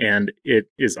 and it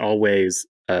is always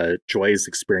a joyous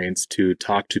experience to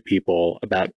talk to people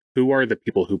about who are the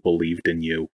people who believed in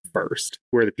you first,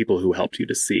 who are the people who helped you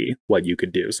to see what you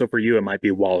could do. So for you, it might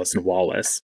be Wallace and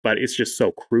Wallace, but it's just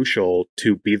so crucial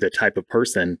to be the type of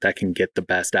person that can get the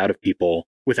best out of people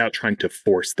without trying to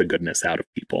force the goodness out of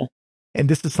people. And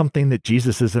this is something that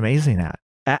Jesus is amazing at,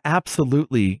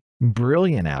 absolutely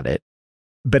brilliant at it,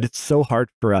 but it's so hard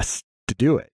for us to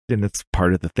do it. And it's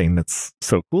part of the thing that's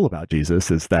so cool about Jesus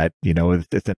is that,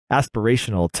 it's an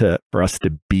aspirational for us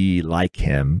to be like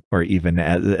him, or even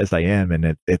as I am.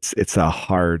 And it's a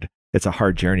hard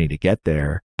journey to get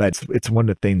there. But it's one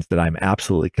of the things that I'm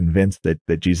absolutely convinced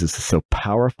that Jesus is so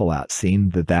powerful at,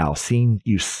 seeing the thou, seeing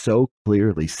you so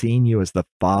clearly, seeing you as the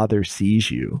Father sees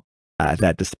you,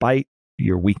 that despite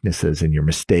your weaknesses and your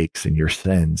mistakes and your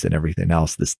sins and everything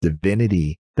else, this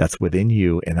divinity that's within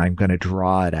you, and I'm going to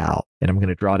draw it out. And I'm going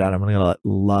to draw it out. I'm going to let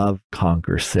love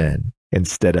conquer sin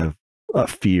instead of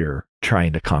fear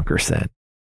trying to conquer sin.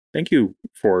 Thank you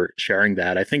for sharing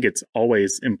that. I think it's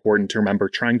always important to remember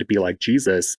trying to be like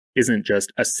Jesus isn't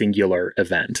just a singular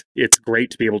event. It's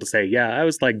great to be able to say, yeah, I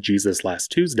was like Jesus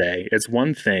last Tuesday. It's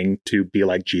one thing to be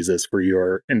like Jesus for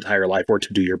your entire life, or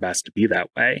to do your best to be that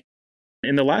way.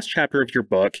 In the last chapter of your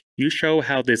book, you show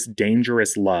how this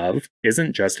dangerous love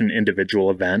isn't just an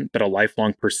individual event, but a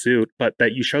lifelong pursuit, but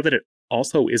that you show that it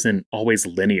also isn't always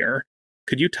linear.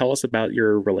 Could you tell us about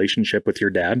your relationship with your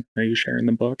dad that you share in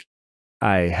the book?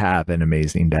 I have an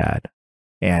amazing dad,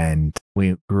 and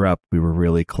we grew up, we were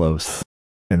really close.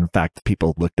 In fact,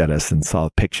 people looked at us and saw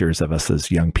pictures of us as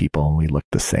young people, and we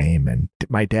looked the same. And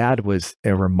my dad was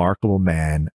a remarkable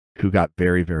man who got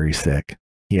very, very sick.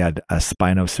 He had a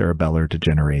spinocerebellar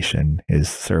degeneration. His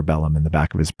cerebellum in the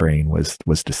back of his brain was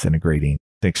disintegrating.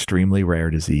 An extremely rare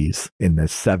disease. In the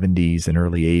 70s and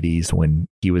early 80s, when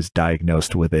he was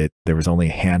diagnosed with it, there was only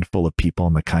a handful of people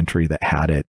in the country that had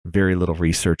it. Very little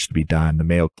research to be done. The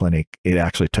Mayo Clinic, it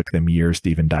actually took them years to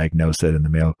even diagnose it, and the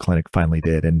Mayo Clinic finally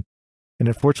did. And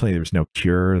unfortunately, there was no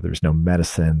cure, there was no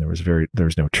medicine, there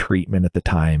was no treatment at the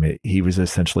time. He was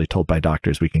essentially told by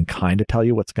doctors, we can kind of tell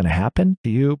you what's going to happen to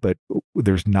you, but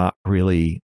there's not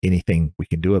really anything we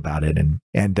can do about it. And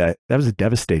that was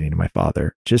devastating to my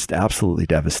father, just absolutely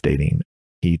devastating.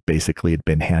 He basically had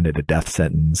been handed a death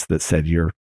sentence that said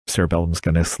your cerebellum is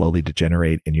going to slowly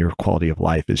degenerate and your quality of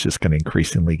life is just going to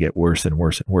increasingly get worse and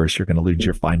worse and worse. You're going to lose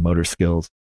your fine motor skills.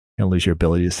 You're going to lose your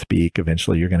ability to speak.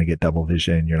 Eventually, you're going to get double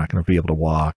vision. You're not going to be able to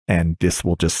walk. And this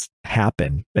will just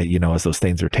happen, as those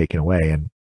things are taken away.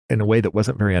 in a way that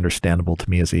wasn't very understandable to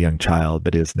me as a young child,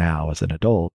 but is now as an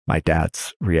adult. My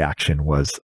dad's reaction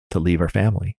was to leave our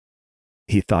family.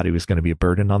 He thought he was going to be a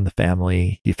burden on the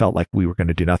family. He felt like we were going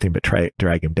to do nothing but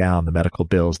drag him down. The medical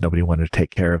bills, nobody wanted to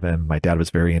take care of him. My dad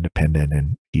was very independent,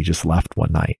 and he just left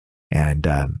one night. And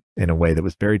in a way that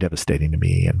was very devastating to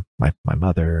me and my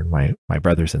mother and my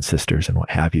brothers and sisters and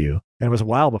what have you. And it was a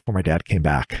while before my dad came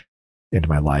back into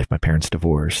my life. My parents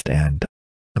divorced, and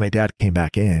my dad came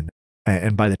back in.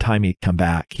 And by the time he'd come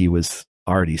back, he was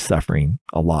already suffering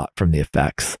a lot from the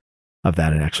effects of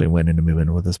that, and actually went into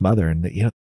moving with his mother. And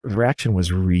the reaction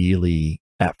was really,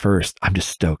 at first, I'm just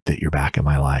stoked that you're back in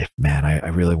my life, man. I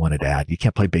really want a dad. You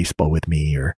can't play baseball with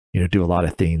me or, do a lot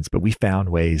of things, but we found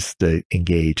ways to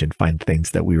engage and find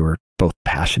things that we were both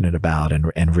passionate about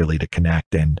and really to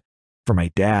connect. And for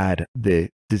my dad, the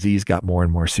disease got more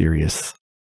and more serious,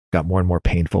 got more and more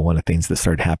painful. One of the things that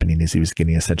started happening is he was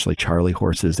getting essentially Charlie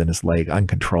horses in his leg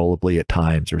uncontrollably at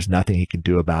times. There was nothing he could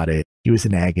do about it. He was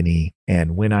in agony.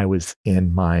 And when I was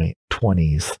in my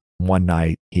 20s, one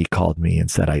night he called me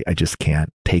and said, I just can't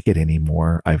take it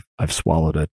anymore. I've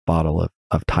swallowed a bottle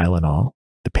of Tylenol.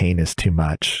 The pain is too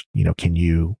much. Can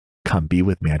you come be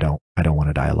with me? I don't want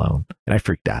to die alone. And I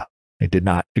freaked out. I did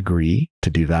not agree to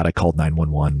do that. I called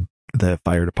 911. The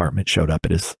fire department showed up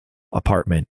at his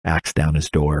apartment, axed down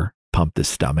his door, pumped his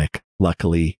stomach.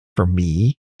 Luckily for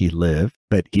me, he lived,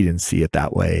 but he didn't see it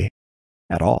that way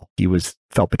at all. He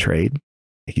felt betrayed.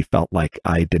 He felt like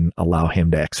I didn't allow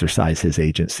him to exercise his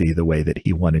agency the way that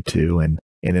he wanted to. And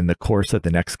in the course of the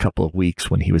next couple of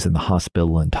weeks, when he was in the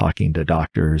hospital and talking to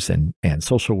doctors and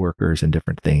social workers and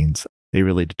different things, they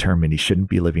really determined he shouldn't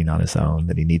be living on his own,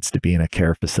 that he needs to be in a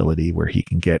care facility where he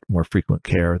can get more frequent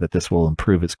care, that this will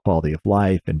improve his quality of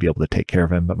life and be able to take care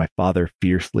of him. But my father,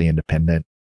 fiercely independent,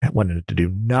 wanted to do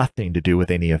nothing to do with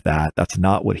any of that. That's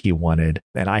not what he wanted.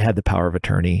 And I had the power of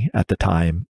attorney at the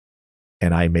time.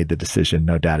 And I made the decision,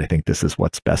 no, Dad, I think this is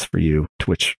what's best for you. To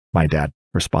which my dad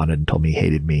responded and told me he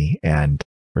hated me and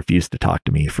refused to talk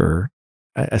to me for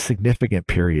a significant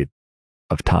period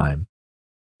of time.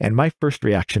 And my first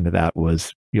reaction to that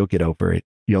was, you'll get over it.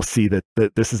 You'll see that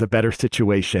this is a better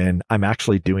situation. I'm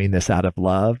actually doing this out of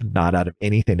love, not out of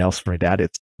anything else for my dad.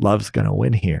 It's love's going to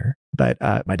win here. But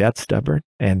my dad's stubborn,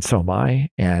 and so am I.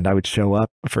 And I would show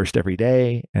up first every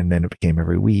day, and then it became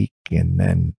every week.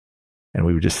 And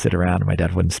we would just sit around, and my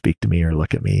dad wouldn't speak to me or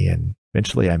look at me. And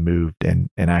eventually I moved and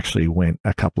actually went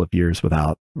a couple of years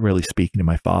without really speaking to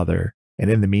my father. And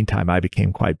in the meantime, I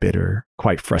became quite bitter,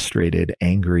 quite frustrated,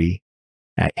 angry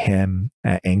at him,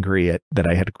 angry that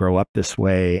I had to grow up this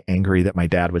way, angry that my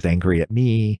dad was angry at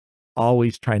me,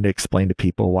 always trying to explain to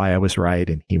people why I was right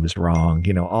and he was wrong.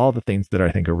 All the things that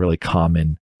I think are really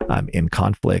common in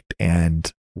conflict.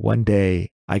 And one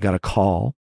day I got a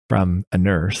call from a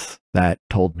nurse that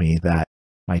told me that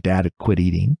my dad had quit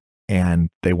eating and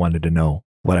they wanted to know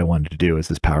what I wanted to do as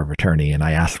his power of attorney. And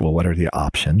I asked, well, what are the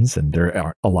options? And there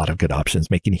are a lot of good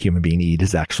options. Making a human being eat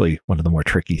is actually one of the more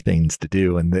tricky things to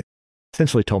do. And they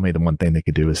essentially told me the one thing they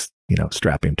could do is,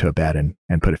 strap him to a bed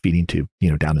and put a feeding tube,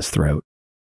 down his throat.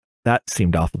 That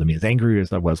seemed awful to me. As angry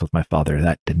as I was with my father,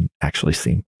 that didn't actually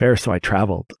seem fair. So I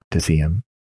traveled to see him.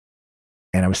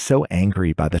 And I was so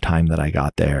angry by the time that I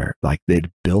got there, like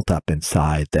they'd built up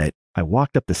inside, that I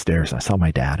walked up the stairs and I saw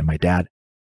my dad, and my dad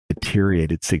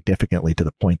deteriorated significantly to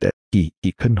the point that he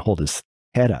couldn't hold his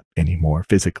head up anymore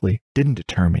physically. Didn't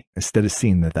deter me. Instead of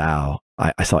seeing the thou,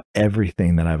 I saw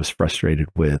everything that I was frustrated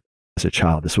with as a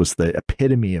child. This was the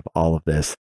epitome of all of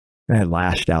this. And I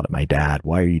lashed out at my dad.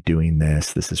 Why are you doing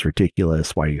this? This is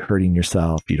ridiculous. Why are you hurting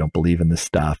yourself? You don't believe in this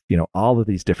stuff. All of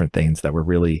these different things that were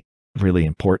really, really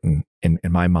important in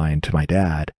my mind to my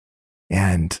dad.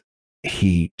 And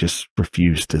he just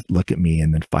refused to look at me.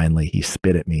 And then finally he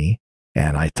spit at me.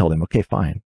 And I told him, okay,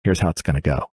 fine. Here's how it's going to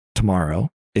go. Tomorrow,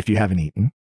 if you haven't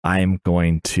eaten, I'm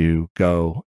going to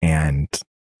go and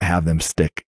have them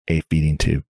stick a feeding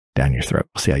tube down your throat.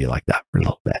 We'll see how you like that for a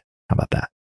little bit. How about that?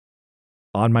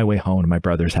 On my way home to my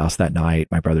brother's house that night,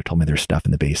 my brother told me there's stuff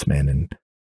in the basement. And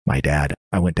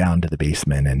I went down to the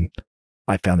basement and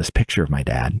I found this picture of my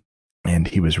dad, and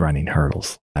he was running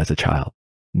hurdles as a child.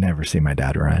 Never seen my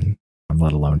dad run,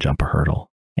 let alone jump a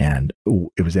hurdle. And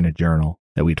it was in a journal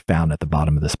that we'd found at the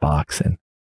bottom of this box. And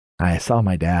I saw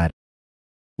my dad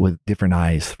with different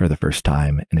eyes for the first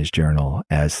time in his journal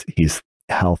as his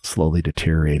health slowly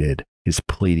deteriorated. His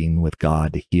pleading with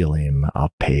God to heal him.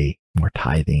 I'll pay more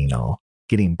tithing. I'll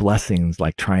getting blessings,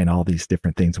 like trying all these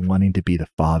different things, wanting to be the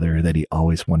father that he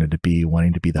always wanted to be,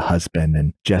 wanting to be the husband,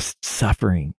 and just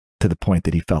suffering to the point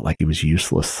that he felt like he was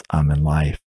useless in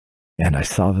life. And I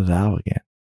saw the thou again.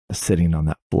 Sitting on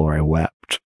that floor, I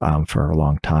wept for a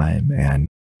long time. And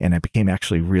it became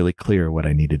actually really clear what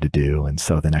I needed to do. And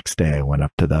so the next day I went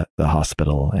up to the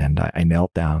hospital and I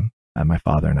knelt down at my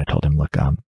father and I told him, look,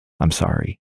 I'm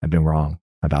sorry. I've been wrong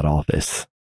about all this.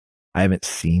 I haven't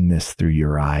seen this through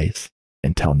your eyes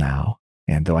until now.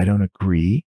 And though I don't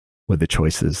agree with the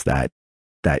choices that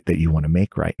you want to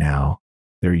make right now,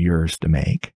 they're yours to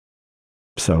make.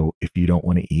 So if you don't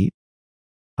want to eat,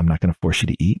 I'm not going to force you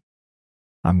to eat.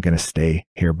 I'm going to stay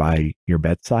here by your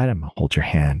bedside. I'm going to hold your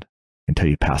hand until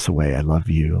you pass away. I love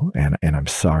you, and I'm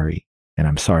sorry. And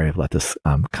I'm sorry I've let this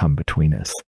come between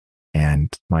us.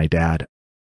 And my dad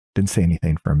didn't say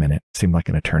anything for a minute. It seemed like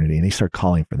an eternity. And he started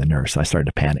calling for the nurse. I started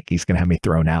to panic. He's going to have me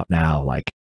thrown out now.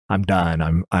 Like, I'm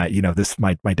done.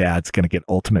 My dad's going to get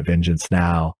ultimate vengeance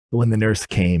now. When the nurse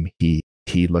came, he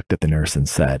looked at the nurse and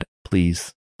said,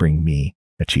 please bring me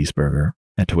a cheeseburger.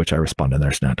 And to which I responded,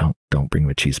 nurse, no, don't bring him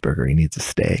a cheeseburger. He needs a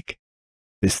steak.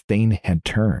 This thing had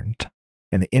turned.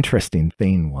 And the interesting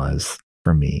thing was,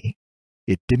 for me,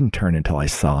 it didn't turn until I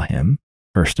saw him.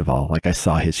 First of all, like I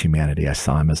saw his humanity. I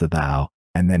saw him as a thou.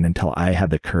 And then until I had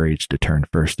the courage to turn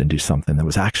first and do something that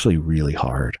was actually really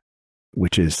hard,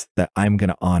 which is that I'm going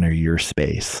to honor your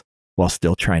space while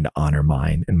still trying to honor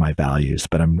mine and my values.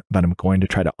 But I'm going to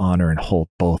try to honor and hold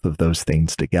both of those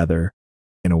things together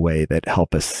in a way that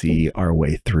help us see our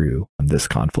way through this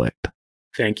conflict.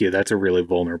 Thank you. That's a really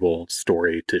vulnerable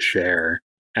story to share.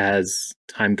 As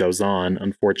time goes on,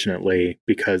 unfortunately,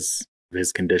 because of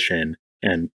his condition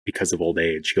and because of old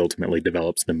age, he ultimately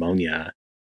develops pneumonia.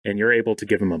 And you're able to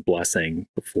give him a blessing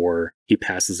before he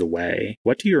passes away.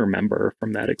 What do you remember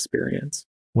from that experience?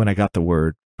 When I got the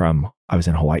word I was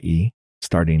in Hawaii,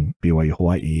 starting BYU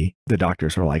Hawaii, the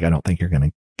doctors were like, I don't think you're going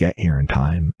to get here in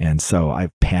time. And so I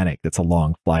panicked. It's a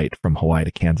long flight from Hawaii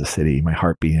to Kansas City, my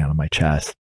heart beating out of my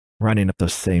chest, running up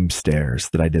those same stairs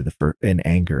that I did in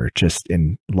anger, just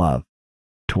in love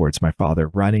towards my father,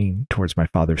 running towards my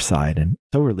father's side. And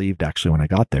so relieved actually when I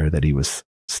got there that he was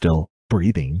still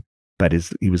breathing. But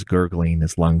he was gurgling,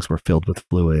 his lungs were filled with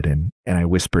fluid, and I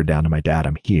whispered down to my dad,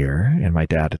 I'm here. And my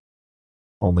dad,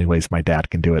 only ways my dad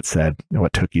can do it, said,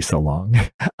 what took you so long?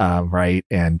 Right.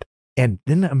 And then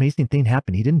the amazing thing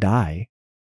happened. He didn't die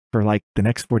for like the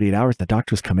next 48 hours. The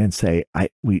doctors come in and say,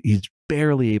 he's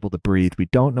barely able to breathe. We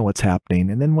don't know what's happening.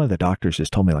 And then one of the doctors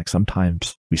just told me, like,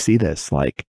 sometimes we see this,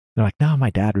 like, they're like, no, my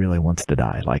dad really wants to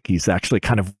die. Like, he's actually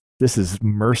this is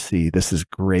mercy. This is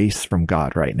grace from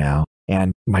God right now.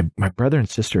 And my brother and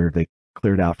sister, they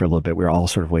cleared out for a little bit. We were all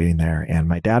sort of waiting there. And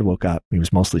my dad woke up. He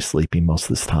was mostly sleeping most of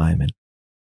this time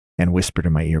and whispered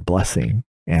in my ear, blessing.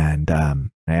 And I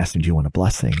asked him, do you want a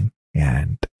blessing?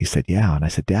 And he said, yeah. And I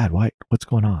said, Dad, what's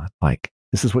going on? Like,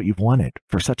 this is what you've wanted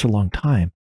for such a long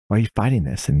time. Why are you fighting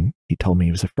this? And he told me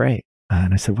he was afraid.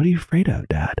 And I said, what are you afraid of,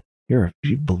 Dad?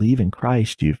 You believe in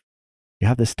Christ. You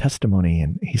have this testimony.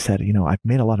 And he said, I've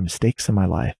made a lot of mistakes in my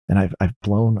life and I've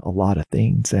blown a lot of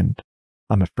things. And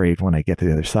I'm afraid when I get to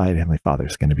the other side, Heavenly Father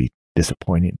is going to be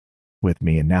disappointed with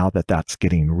me. And now that that's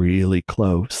getting really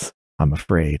close, I'm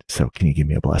afraid. So can you give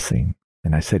me a blessing?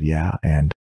 And I said, yeah.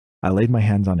 And I laid my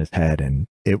hands on his head, and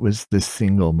it was the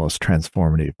single most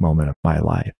transformative moment of my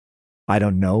life. I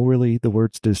don't know really the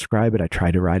words to describe it. I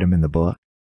tried to write them in the book,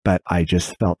 but I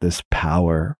just felt this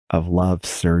power of love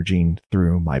surging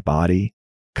through my body,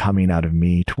 coming out of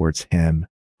me towards him.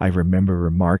 I remember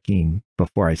remarking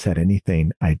before I said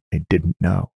anything, I didn't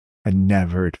know. I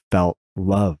never felt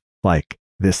love like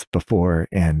this before.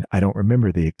 And I don't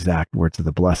remember the exact words of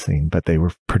the blessing, but they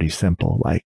were pretty simple.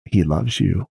 Like, he loves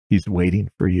you. He's waiting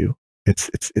for you.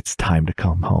 It's time to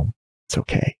come home. It's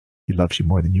okay. He loves you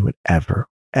more than you would ever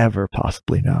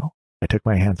possibly know. I took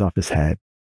my hands off his head,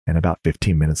 and about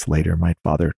 15 minutes later, my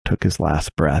father took his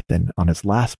last breath. And on his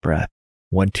last breath,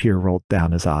 one tear rolled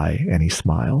down his eye and he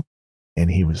smiled. And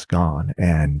he was gone.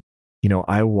 And,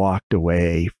 I walked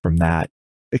away from that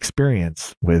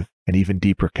experience with an even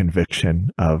deeper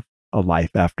conviction of a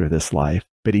life after this life.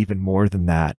 But even more than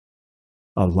that,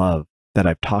 a love that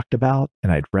I've talked about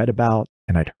and I'd read about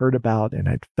and I'd heard about and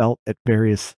I'd felt at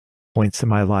various points in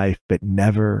my life, but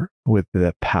never with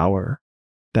the power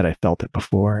that I felt it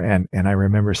before. And I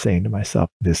remember saying to myself,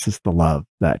 this is the love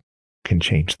that can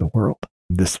change the world.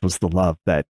 This was the love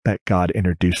that God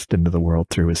introduced into the world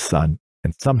through his son.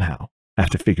 And somehow I have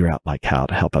to figure out how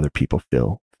to help other people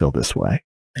feel this way.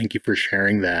 Thank you for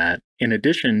sharing that. In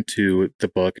addition to the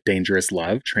book, Dangerous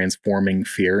Love, Transforming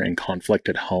Fear and Conflict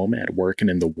at Home, at Work, and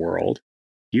in the World,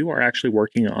 you are actually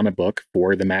working on a book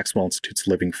for the Maxwell Institute's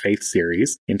Living Faith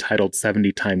series entitled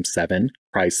 70 times 7,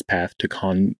 Christ's Path to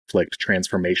Conflict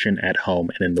Transformation at Home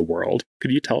and in the World.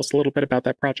 Could you tell us a little bit about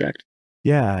that project?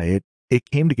 Yeah, it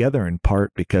came together in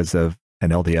part because of an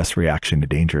LDS reaction to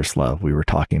dangerous love. We were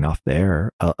talking off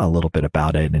there a little bit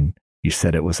about it, and you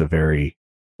said it was a very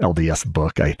LDS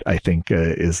book, I think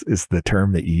is the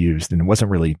term that you used, and it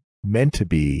wasn't really meant to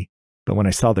be. But when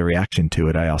I saw the reaction to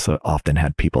it, I also often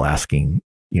had people asking,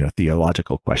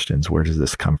 theological questions. Where does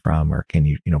this come from? Or can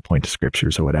you, point to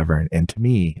scriptures or whatever? And to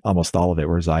me, almost all of it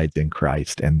resides in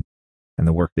Christ and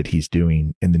the work that he's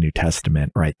doing in the New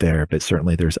Testament right there. But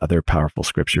certainly there's other powerful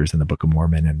scriptures in the Book of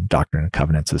Mormon and Doctrine and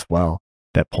Covenants as well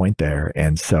that point there.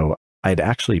 And so I'd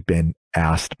actually been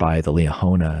asked by the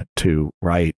Liahona to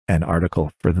write an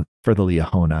article for the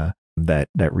Liahona that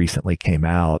recently came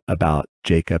out about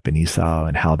Jacob and Esau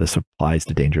and how this applies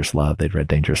to dangerous love. They'd read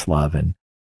Dangerous Love and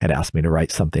had asked me to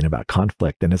write something about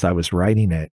conflict. And as I was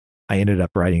writing it, I ended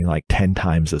up writing like 10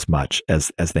 times as much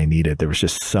as they needed. There was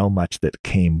just so much that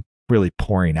came really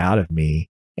pouring out of me.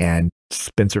 And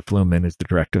Spencer Fluman is the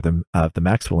director of the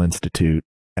Maxwell Institute,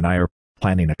 and I are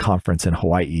planning a conference in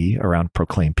Hawaii around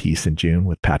Proclaim Peace in June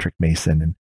with Patrick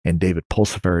Mason and David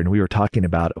Pulsifer. And we were talking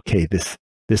about, okay, this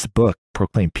book,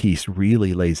 Proclaim Peace,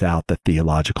 really lays out the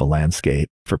theological landscape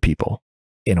for people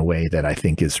in a way that I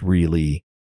think is really,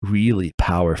 really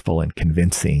powerful and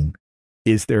convincing.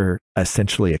 Is there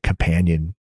essentially a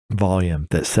companion volume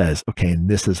that says, okay, and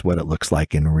this is what it looks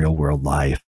like in real world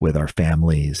life with our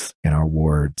families, in our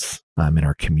wards, in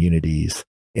our communities,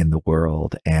 in the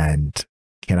world? And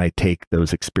can I take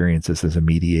those experiences as a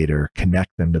mediator,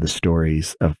 connect them to the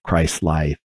stories of Christ's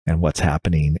life and what's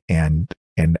happening, and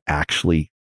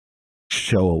actually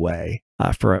show a way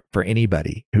for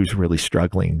anybody who's really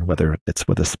struggling, whether it's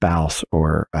with a spouse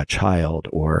or a child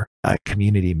or a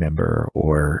community member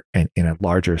or in a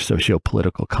larger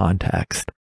socio-political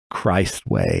context, Christ's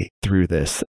way through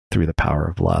the power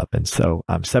of love. And so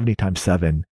 70 times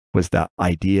 7 was the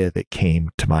idea that came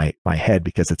to my head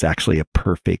because it's actually a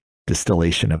perfect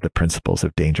distillation of the principles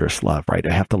of dangerous love, right?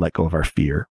 I have to let go of our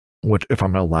fear. What if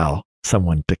I'm going to allow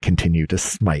someone to continue to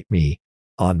smite me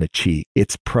on the cheek?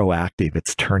 It's proactive.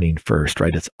 It's turning first,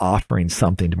 right? It's offering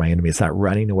something to my enemy. It's not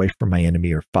running away from my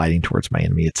enemy or fighting towards my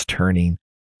enemy. It's turning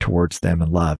towards them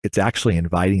in love. It's actually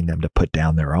inviting them to put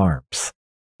down their arms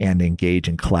and engage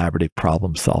in collaborative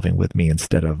problem solving with me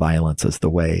instead of violence as the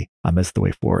way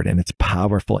forward. And it's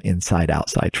powerful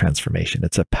inside-outside transformation.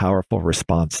 It's a powerful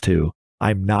response to,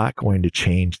 I'm not going to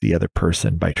change the other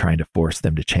person by trying to force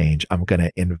them to change. I'm going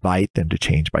to invite them to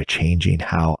change by changing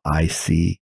how I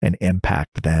see and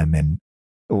impact them. And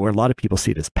where a lot of people see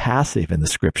it as passive in the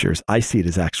scriptures, I see it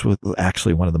as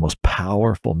actually one of the most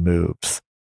powerful moves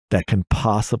that can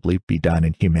possibly be done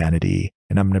in humanity.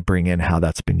 And I'm going to bring in how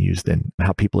that's been used and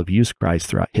how people have used Christ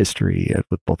throughout history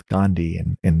with both Gandhi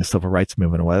and the civil rights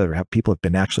movement, or whatever, how people have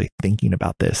been actually thinking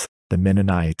about this. The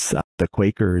Mennonites, the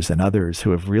Quakers, and others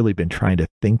who have really been trying to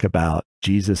think about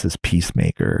Jesus as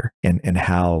peacemaker and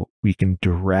how we can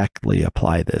directly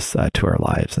apply this to our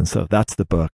lives. And so that's the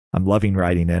book. I'm loving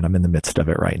writing it. I'm in the midst of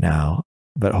it right now,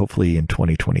 but hopefully in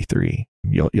 2023,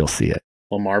 you'll see it.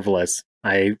 Well, marvelous.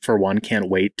 I, for one, can't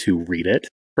wait to read it.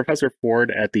 Professor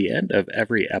Ford, at the end of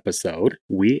every episode,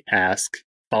 we ask,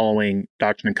 following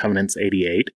Doctrine and Covenants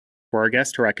 88, for our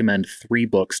guest to recommend 3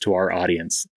 books to our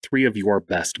audience, 3 of your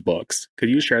best books. Could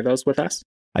you share those with us?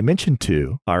 I mentioned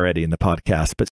 2 already in the podcast, but